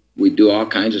we do all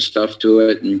kinds of stuff to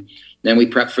it. And then we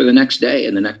prep for the next day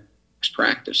and the next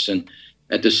practice. And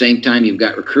at the same time, you've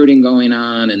got recruiting going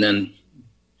on. And then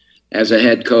as a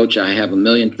head coach, I have a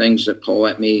million things that pull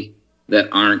at me that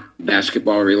aren't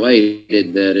basketball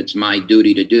related that it's my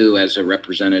duty to do as a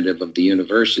representative of the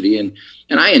university. And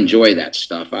I enjoy that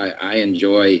stuff. I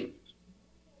enjoy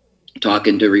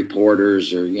talking to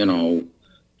reporters or, you know,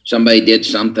 somebody did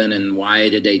something and why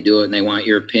did they do it and they want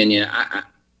your opinion.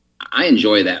 I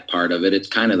enjoy that part of it. It's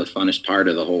kind of the funnest part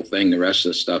of the whole thing. The rest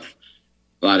of the stuff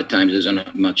a lot of times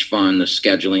isn't much fun. The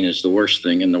scheduling is the worst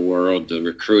thing in the world. The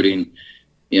recruiting,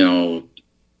 you know,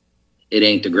 it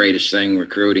ain't the greatest thing,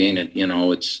 recruiting. And, you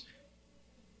know, it's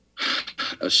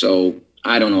so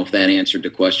I don't know if that answered the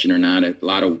question or not. A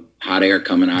lot of hot air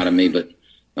coming out of me, but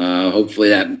hopefully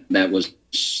that was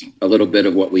a little bit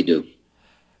of what we do.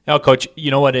 Now, Coach,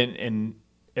 you know what, and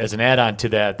as an add-on to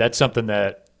that, that's something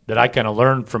that I kind of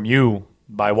learned from you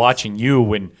by watching you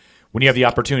when you have the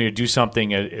opportunity to do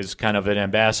something as kind of an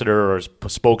ambassador or a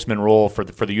spokesman role for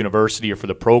the university or for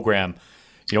the program.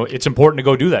 You know, it's important to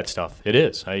go do that stuff. It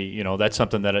is. That's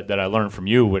something that I learned from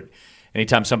you.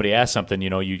 Anytime somebody asks something, you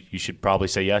know, you should probably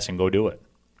say yes and go do it.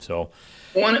 So,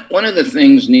 one of the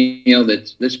things, Neil,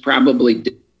 that's probably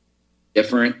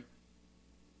different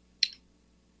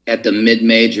at the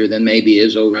mid-major than maybe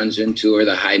Izzo runs into or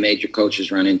the high major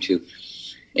coaches run into.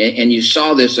 And you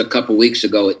saw this a couple weeks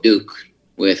ago at Duke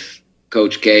with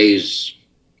Coach K's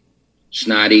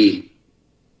snotty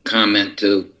comment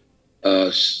to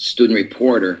a student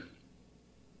reporter.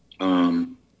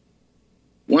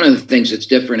 One of the things that's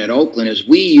different at Oakland is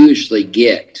we usually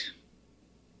get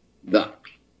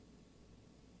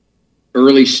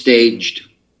early staged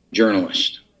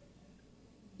journalist.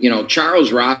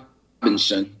 Charles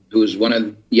Robinson, who is one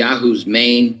of Yahoo's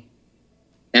main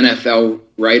NFL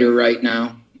writer right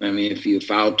now. I mean, if you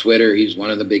follow Twitter, he's one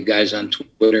of the big guys on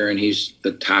Twitter, and he's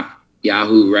the top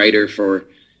Yahoo writer for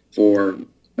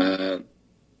the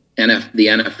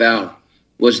NFL.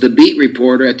 Was the beat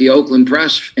reporter at the Oakland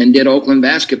Press and did Oakland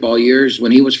basketball years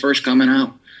when he was first coming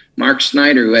out. Mark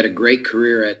Snyder, who had a great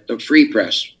career at the Free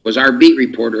Press, was our beat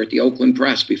reporter at the Oakland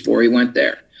Press before he went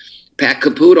there. Pat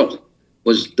Caputo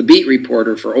was the beat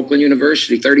reporter for Oakland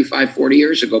University 35, 40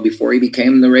 years ago before he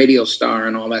became the radio star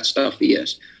and all that stuff he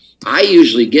is. I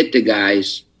usually get to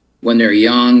guys when they're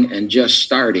young and just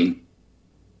starting,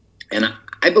 and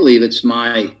I believe it's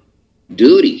my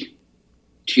duty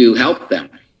to help them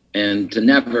and to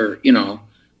never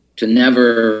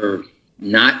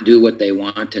not do what they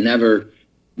want, to never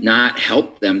not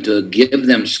help them, to give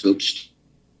them scoops,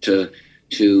 to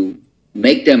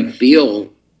make them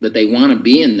feel that they want to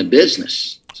be in the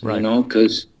business, right.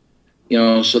 Because,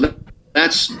 so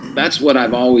that's what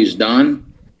I've always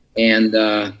done. And,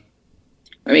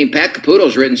 Pat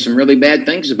Caputo's written some really bad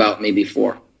things about me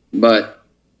before, but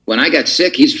when I got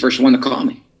sick, he's the first one to call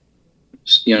me.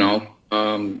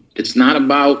 It's not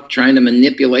about trying to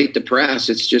manipulate the press.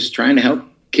 It's just trying to help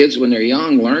kids when they're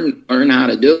young learn how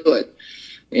to do it.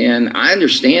 And I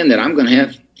understand that I'm going to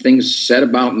have things said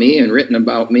about me and written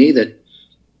about me that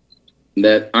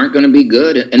aren't going to be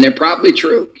good, and they're probably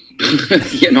true.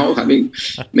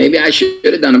 Maybe I should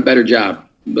have done a better job,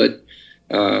 but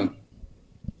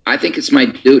I think it's my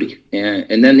duty.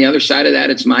 And then the other side of that,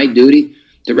 it's my duty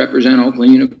to represent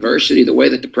Oakland University the way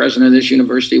that the president of this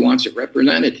university wants it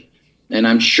represented. And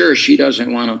I'm sure she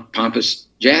doesn't want a pompous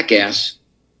jackass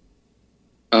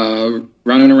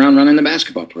running around running the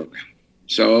basketball program.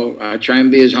 So I try and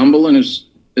be as humble and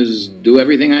as do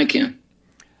everything I can.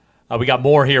 We got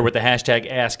more here with the hashtag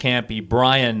AskCampy.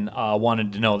 Brian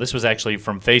wanted to know, this was actually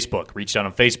from Facebook, reached out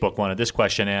on Facebook, wanted this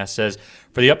question asked, says,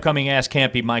 for the upcoming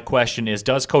AskCampy, my question is,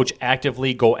 does Coach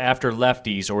actively go after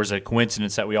lefties, or is it a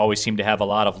coincidence that we always seem to have a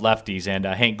lot of lefties? And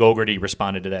Hank Gogarty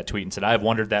responded to that tweet and said, I've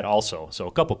wondered that also. So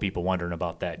a couple people wondering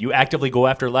about that. You actively go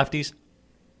after lefties?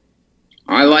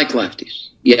 I like lefties,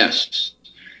 yes.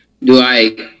 Do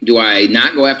I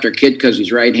not go after a kid because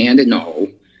he's right-handed? No,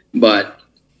 but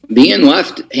being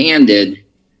left-handed,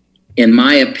 in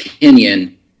my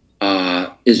opinion,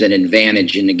 is an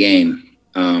advantage in the game.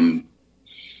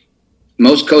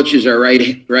 Most coaches are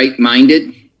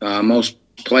right-minded. Most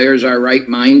players are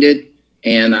right-minded,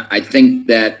 and I think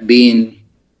when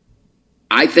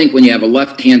you have a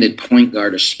left-handed point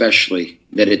guard, especially,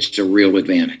 that it's a real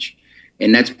advantage,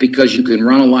 and that's because you can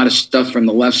run a lot of stuff from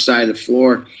the left side of the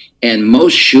floor, and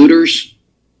most shooters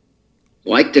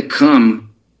like to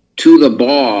come to the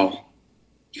ball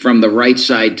from the right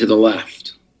side to the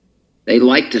left. They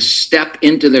like to step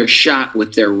into their shot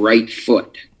with their right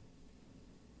foot.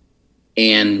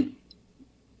 And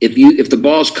if the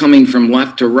ball's coming from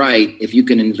left to right, if you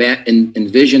can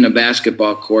envision a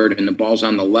basketball court and the ball's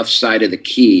on the left side of the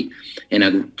key and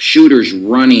a shooter's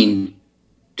running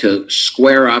to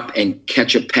square up and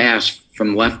catch a pass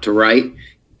from left to right,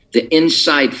 the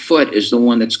inside foot is the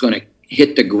one that's going to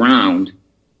hit the ground,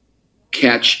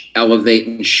 catch, elevate,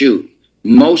 and shoot.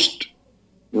 Most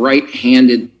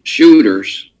right-handed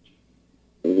shooters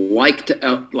like to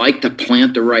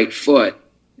plant the right foot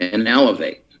and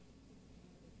elevate.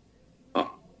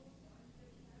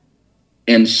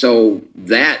 And so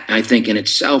that, I think, in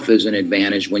itself is an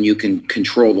advantage when you can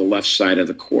control the left side of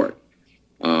the court.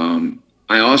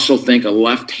 I also think a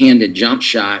left-handed jump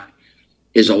shot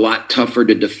is a lot tougher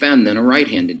to defend than a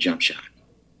right-handed jump shot.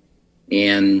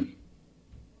 And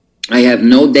I have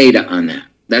no data on that.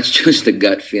 That's just a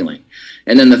gut feeling.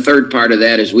 And then the third part of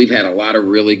that is we've had a lot of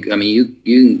you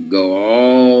can go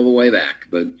all the way back,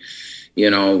 but,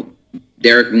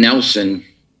 Derek Nelson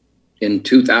in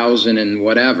 2000 and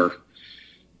whatever,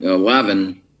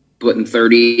 11, putting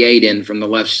 38 in from the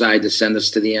left side to send us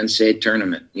to the NCAA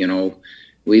tournament.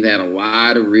 We've had a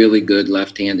lot of really good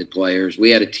left-handed players. We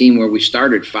had a team where we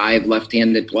started 5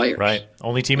 left-handed players. Right.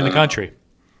 Only team in the country.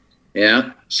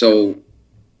 Yeah. So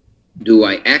do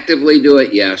I actively do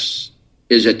it? Yes.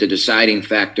 Is it the deciding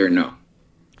factor? No.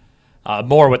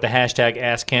 More with the hashtag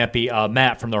AskCampy.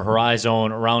 Matt from the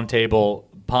Horizon Roundtable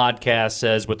podcast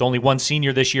says, with only one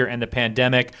senior this year and the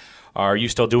pandemic, are you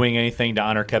still doing anything to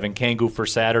honor Kevin Kangu for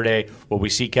Saturday? Will we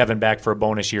see Kevin back for a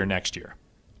bonus year next year?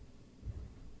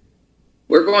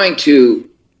 We're going to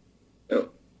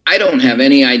 – I don't have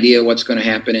any idea what's going to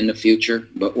happen in the future,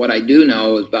 but what I do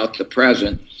know about the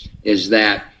present is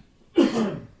that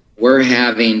we're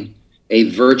having a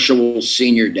virtual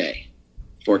senior day.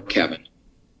 for Kevin.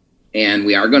 And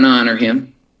we are going to honor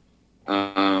him.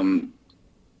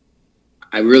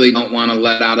 I really don't want to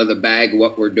let out of the bag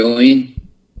what we're doing.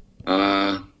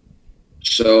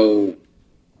 So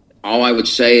all I would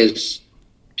say is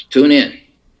tune in.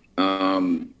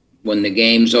 When the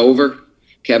game's over,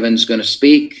 Kevin's going to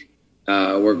speak.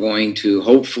 We're going to,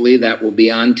 hopefully that will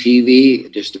be on TV.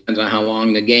 It just depends on how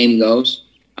long the game goes.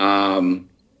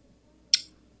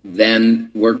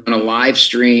 Then we're going to live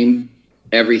stream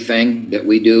everything that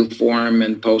we do for him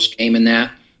and post game and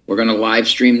that. We're going to live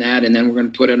stream that, and then we're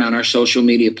going to put it on our social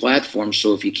media platforms.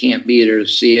 So if you can't be there to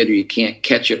see it, or you can't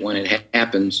catch it when it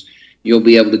happens, you'll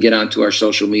be able to get onto our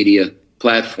social media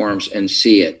platforms and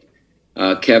see it.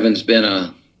 Kevin's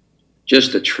been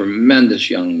just a tremendous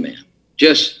young man.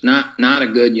 Just not a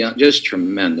good young, just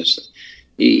tremendous.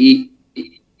 You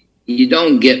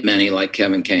don't get many like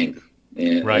Kevin Kanga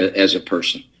as a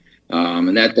person.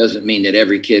 And that doesn't mean that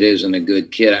every kid isn't a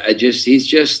good kid. He's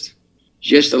just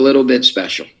a little bit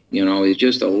special. You know, he's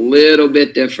just a little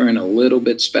bit different, a little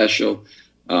bit special.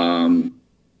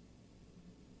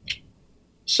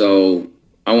 So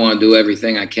I want to do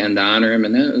everything I can to honor him,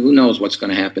 and then who knows what's going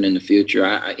to happen in the future.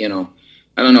 I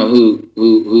don't know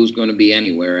who's going to be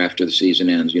anywhere after the season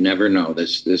ends. You never know.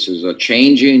 This is a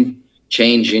changing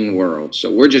world.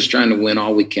 So we're just trying to win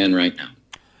all we can right now.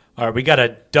 All right, we got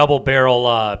a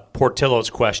double-barrel Portillo's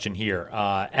question here.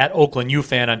 At Oakland U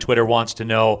fan on Twitter wants to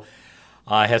know,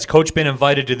 has Coach been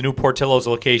invited to the new Portillo's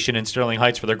location in Sterling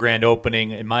Heights for their grand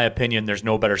opening? In my opinion, there's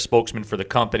no better spokesman for the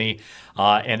company.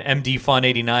 And MD Fun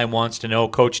 89 wants to know,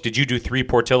 Coach, did you do 3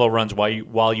 Portillo runs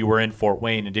while you were in Fort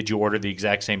Wayne, and did you order the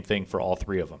exact same thing for all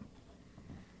 3 of them?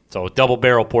 So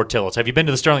double-barrel Portillo's. Have you been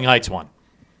to the Sterling Heights one?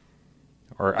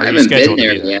 Or I haven't been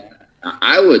there yet.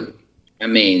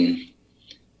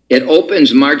 It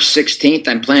opens March 16th.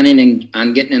 I'm planning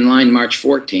on getting in line March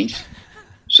 14th.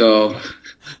 So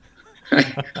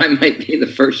I might be the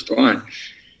first one.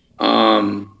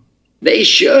 They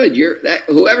should.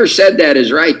 Whoever said that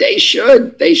is right. They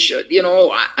should. You know,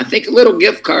 I think a little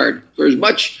gift card for as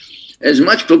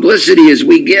much publicity as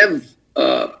we give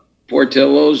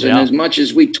Portillo's, and as much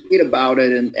as we tweet about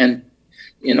it, and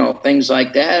you know, things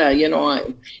like that.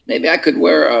 Maybe I could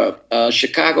wear a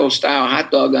Chicago style hot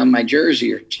dog on my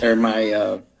jersey or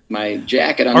my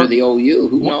jacket under the OU.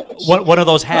 Who knows? One of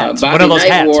those hats. One of those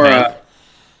hats, man.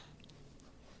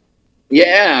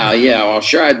 Yeah. Well,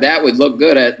 sure, that would look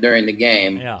good during the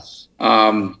game. Yeah.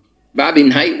 Bobby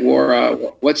Knight wore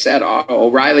what's that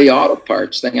O'Reilly Auto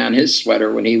Parts thing on his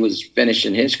sweater when he was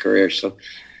finishing his career. So,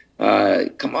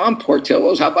 come on,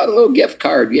 Portillo's. How about a little gift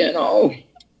card? You know.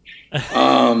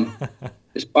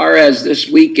 As far as this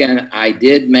weekend, I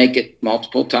did make it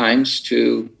multiple times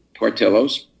to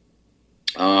Portillo's.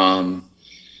 I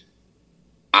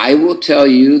will tell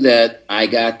you that I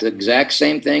got the exact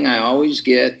same thing I always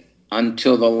get.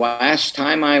 Until the last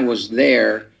time I was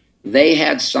there, they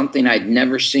had something I'd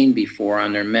never seen before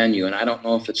on their menu. And I don't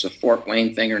know if it's a Fort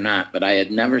Wayne thing or not, but I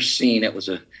had never seen. It was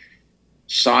a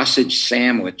sausage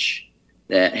sandwich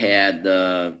that had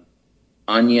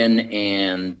onion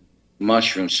and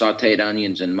mushrooms, sauteed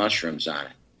onions and mushrooms on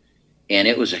it. And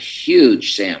it was a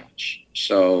huge sandwich.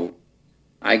 So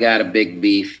I got a big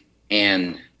beef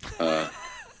and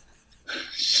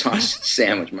sausage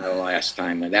sandwich my last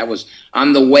time. And that was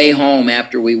on the way home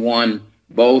after we won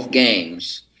both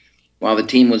games. While the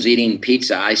team was eating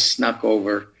pizza, I snuck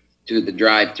over to the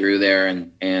drive-thru there and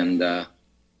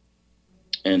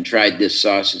tried this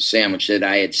sausage sandwich that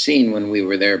I had seen when we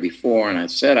were there before, and I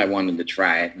said I wanted to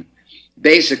try it. And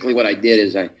basically what I did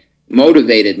is I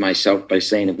motivated myself by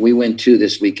saying, if we win 2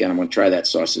 this weekend, I'm going to try that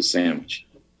sausage sandwich.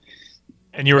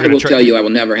 And you were I will tell you, I will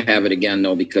never have it again,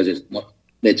 though, because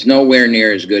it's nowhere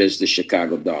near as good as the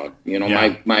Chicago dog. You know,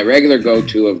 my regular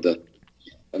go-to of the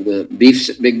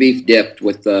big beef dipped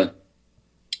with the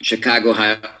Chicago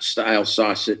style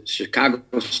sausage, Chicago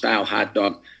style hot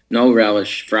dog, no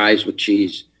relish, fries with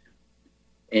cheese,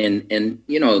 and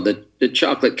you know the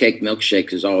chocolate cake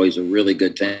milkshake is always a really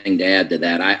good thing to add to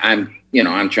that.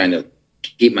 I'm trying to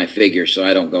keep my figure, so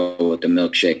I don't go with the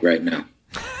milkshake right now.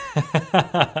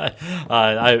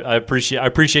 I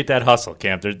appreciate that hustle,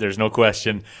 Camp. There's no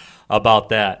question about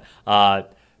that.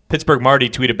 Pittsburgh Marty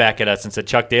tweeted back at us and said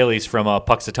Chuck Daly's from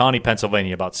Puxatawney,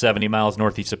 Pennsylvania, about 70 miles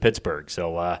northeast of Pittsburgh.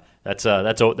 So that's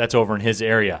over in his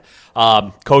area.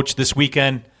 Coach, this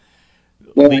weekend.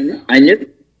 Well, I knew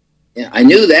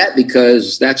that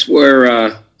because that's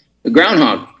where the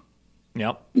groundhog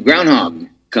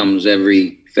comes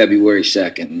every February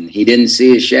 2nd. He didn't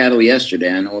see his shadow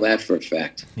yesterday. I know that for a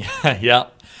fact. Yeah.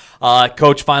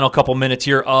 Coach, final couple minutes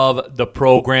here of the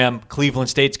program. Cleveland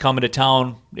State's coming to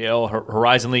town.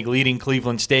 Horizon League leading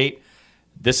Cleveland State.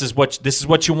 This is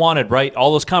what you wanted, right?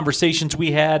 All those conversations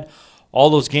we had,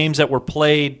 all those games that were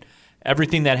played,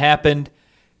 everything that happened.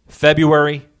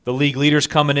 February, the league leaders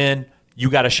coming in. You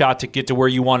got a shot to get to where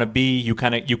you want to be. You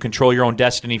control your own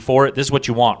destiny for it. This is what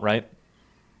you want, right?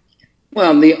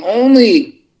 Well,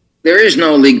 there is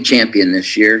no league champion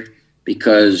this year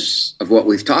because of what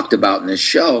we've talked about in this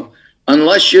show,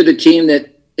 unless you're the team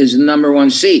that is the number one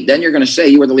seed. Then you're going to say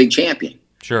you were the league champion.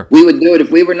 Sure. We would do it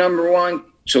if we were number one.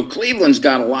 So Cleveland's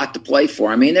got a lot to play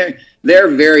for. I mean, they're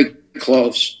very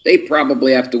close. They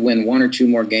probably have to win one or two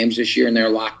more games this year, and they're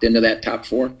locked into that top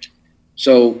four.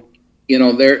 So,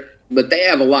 but they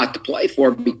have a lot to play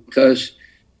for because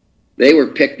they were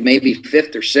picked maybe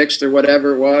fifth or sixth or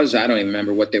whatever it was. I don't even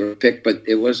remember what they were picked, but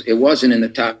it wasn't in the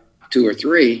top two or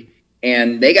three,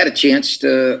 and they got a chance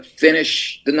to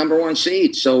finish the number one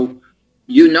seed. So,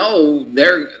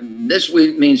 this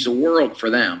week means the world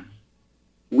for them.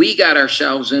 We got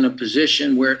ourselves in a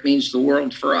position where it means the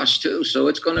world for us too. So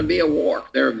it's going to be a war.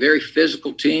 They're a very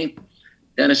physical team.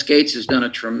 Dennis Gates has done a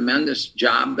tremendous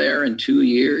job there in 2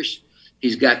 years.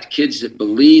 He's got kids that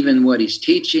believe in what he's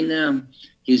teaching them.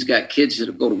 He's got kids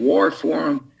that go to war for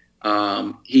him.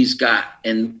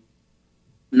 And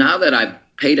now that I've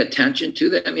paid attention to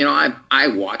them, I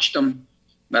watched them,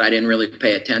 but I didn't really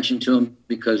pay attention to them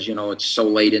because, it's so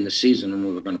late in the season when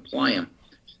we were going to play them.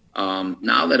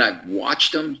 Now that I've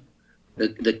watched them,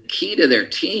 the key to their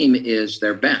team is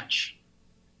their bench,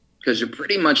 because they're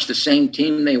pretty much the same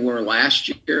team they were last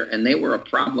year, and they were a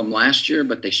problem last year,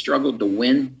 but they struggled to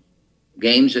win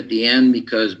games at the end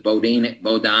because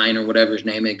Bodine or whatever his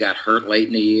name is got hurt late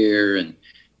in the year, and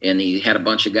he had a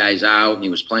bunch of guys out, and he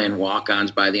was playing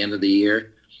walk-ons by the end of the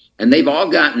year. And they've all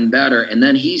gotten better, and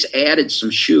then he's added some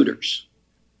shooters.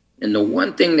 And the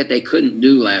one thing that they couldn't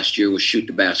do last year was shoot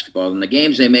the basketball. In the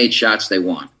games they made shots, they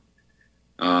won.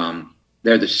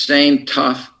 They're the same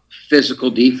tough, physical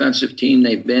defensive team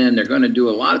they've been. They're going to do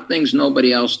a lot of things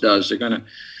nobody else does. They're going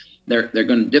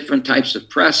to different types of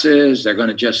presses. They're going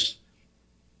to just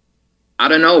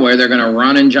out of nowhere, they're going to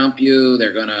run and jump you.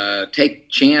 They're going to take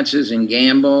chances and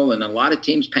gamble, and a lot of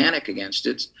teams panic against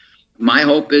it. My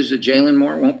hope is that Jalen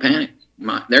Moore won't panic.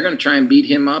 They're going to try and beat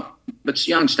him up, but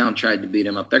Youngstown tried to beat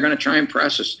him up. They're going to try and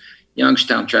press us.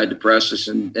 Youngstown tried to press us,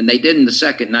 and they didn't the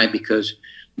second night because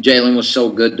Jalen was so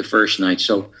good the first night.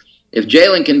 So if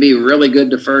Jalen can be really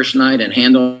good the first night and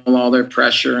handle all their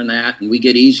pressure and that, and we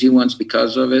get easy ones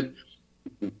because of it,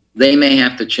 they may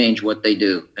have to change what they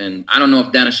do. And I don't know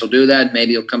if Dennis will do that.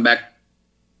 Maybe he'll come back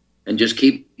and just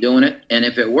keep doing it. And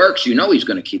if it works, he's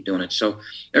going to keep doing it. So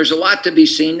there's a lot to be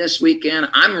seen this weekend.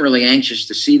 I'm really anxious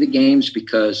to see the games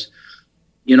because,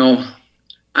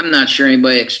 I'm not sure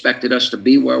anybody expected us to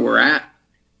be where we're at.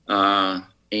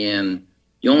 And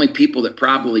the only people that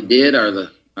probably did are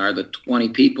the 20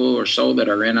 people or so that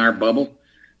are in our bubble.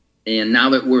 And now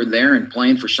that we're there and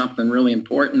playing for something really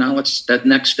important, now that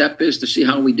next step is to see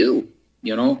how we do.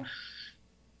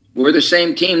 We're the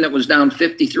same team that was down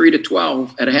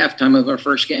 53-12 at a halftime of our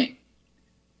first game.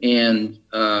 And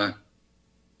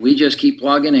we just keep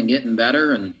plugging and getting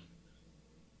better. And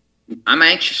I'm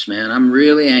anxious, man. I'm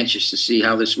really anxious to see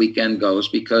how this weekend goes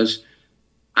because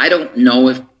I don't know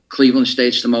if Cleveland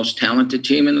State's the most talented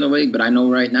team in the league, but I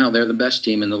know right now they're the best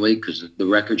team in the league because the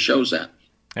record shows that.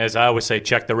 As I always say,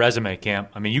 check the resume, Camp.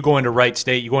 I mean, you go into Wright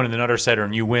State, you go into the Nutter Center,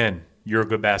 and you win. You're a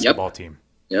good basketball team.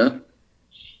 Yeah.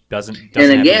 Doesn't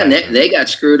and again, they got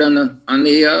screwed on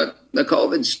the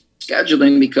COVID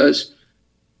scheduling because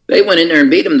they went in there and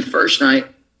beat them the first night.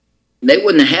 They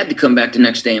wouldn't have had to come back the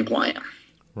next day and play them.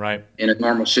 Right. In a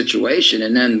normal situation.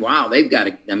 And then, they've got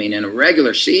to, in a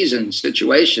regular season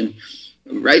situation,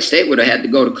 Wright State would have had to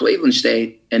go to Cleveland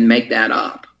State and make that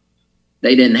up.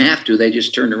 They didn't have to. They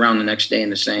just turned around the next day in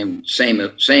the same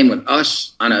with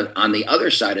us on the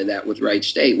other side of that with Wright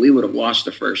State. We would have lost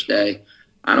the first day.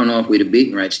 I don't know if we'd have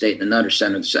beaten Wright State in the Nutter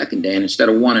Center the second day. And instead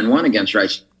of 1-1 against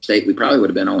Wright State, we probably would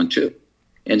have been 0-2.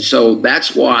 And so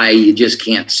that's why you just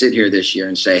can't sit here this year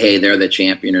and say, hey, they're the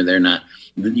champion or they're not.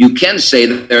 You can say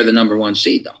that they're the number one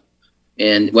seed, though.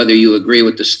 And whether you agree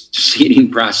with the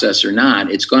seeding process or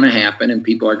not, it's going to happen and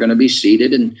people are going to be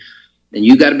seeded. And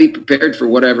you got to be prepared for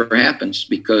whatever happens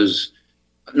because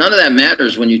none of that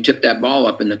matters when you tip that ball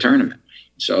up in the tournament.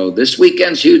 So this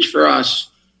weekend's huge for us.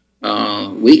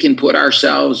 We can put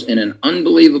ourselves in an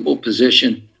unbelievable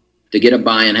position to get a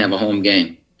bye and have a home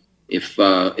game if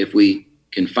we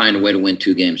can find a way to win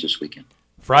 2 games this weekend.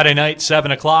 Friday night,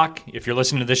 7 o'clock. If you're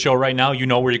listening to this show right now, you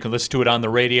know where you can listen to it on the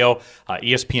radio.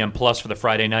 ESPN Plus for the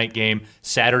Friday night game.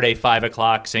 Saturday, 5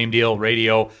 o'clock, same deal,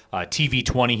 radio. TV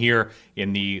 20 here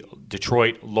in the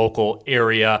Detroit local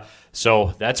area.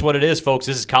 So that's what it is, folks.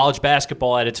 This is college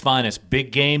basketball at its finest.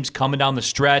 Big games coming down the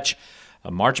stretch.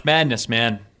 March Madness,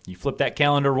 man. You flip that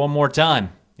calendar one more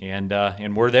time, and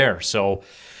we're there. So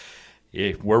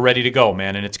we're ready to go,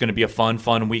 man, and it's going to be a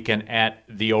fun weekend at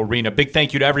the arena. Big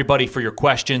thank you to everybody for your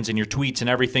questions and your tweets and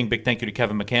everything. Big thank you to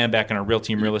Kevin McCann back in our Real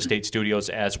Team Real Estate studios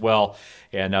as well.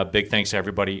 And big thanks to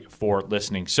everybody for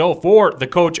listening. So for the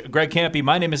coach, Greg Kampe,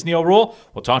 my name is Neil Rule.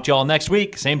 We'll talk to you all next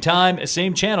week. Same time,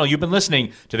 same channel. You've been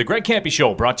listening to The Greg Kampe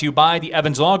Show, brought to you by the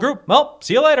Evans Law Group. Well,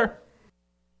 see you later.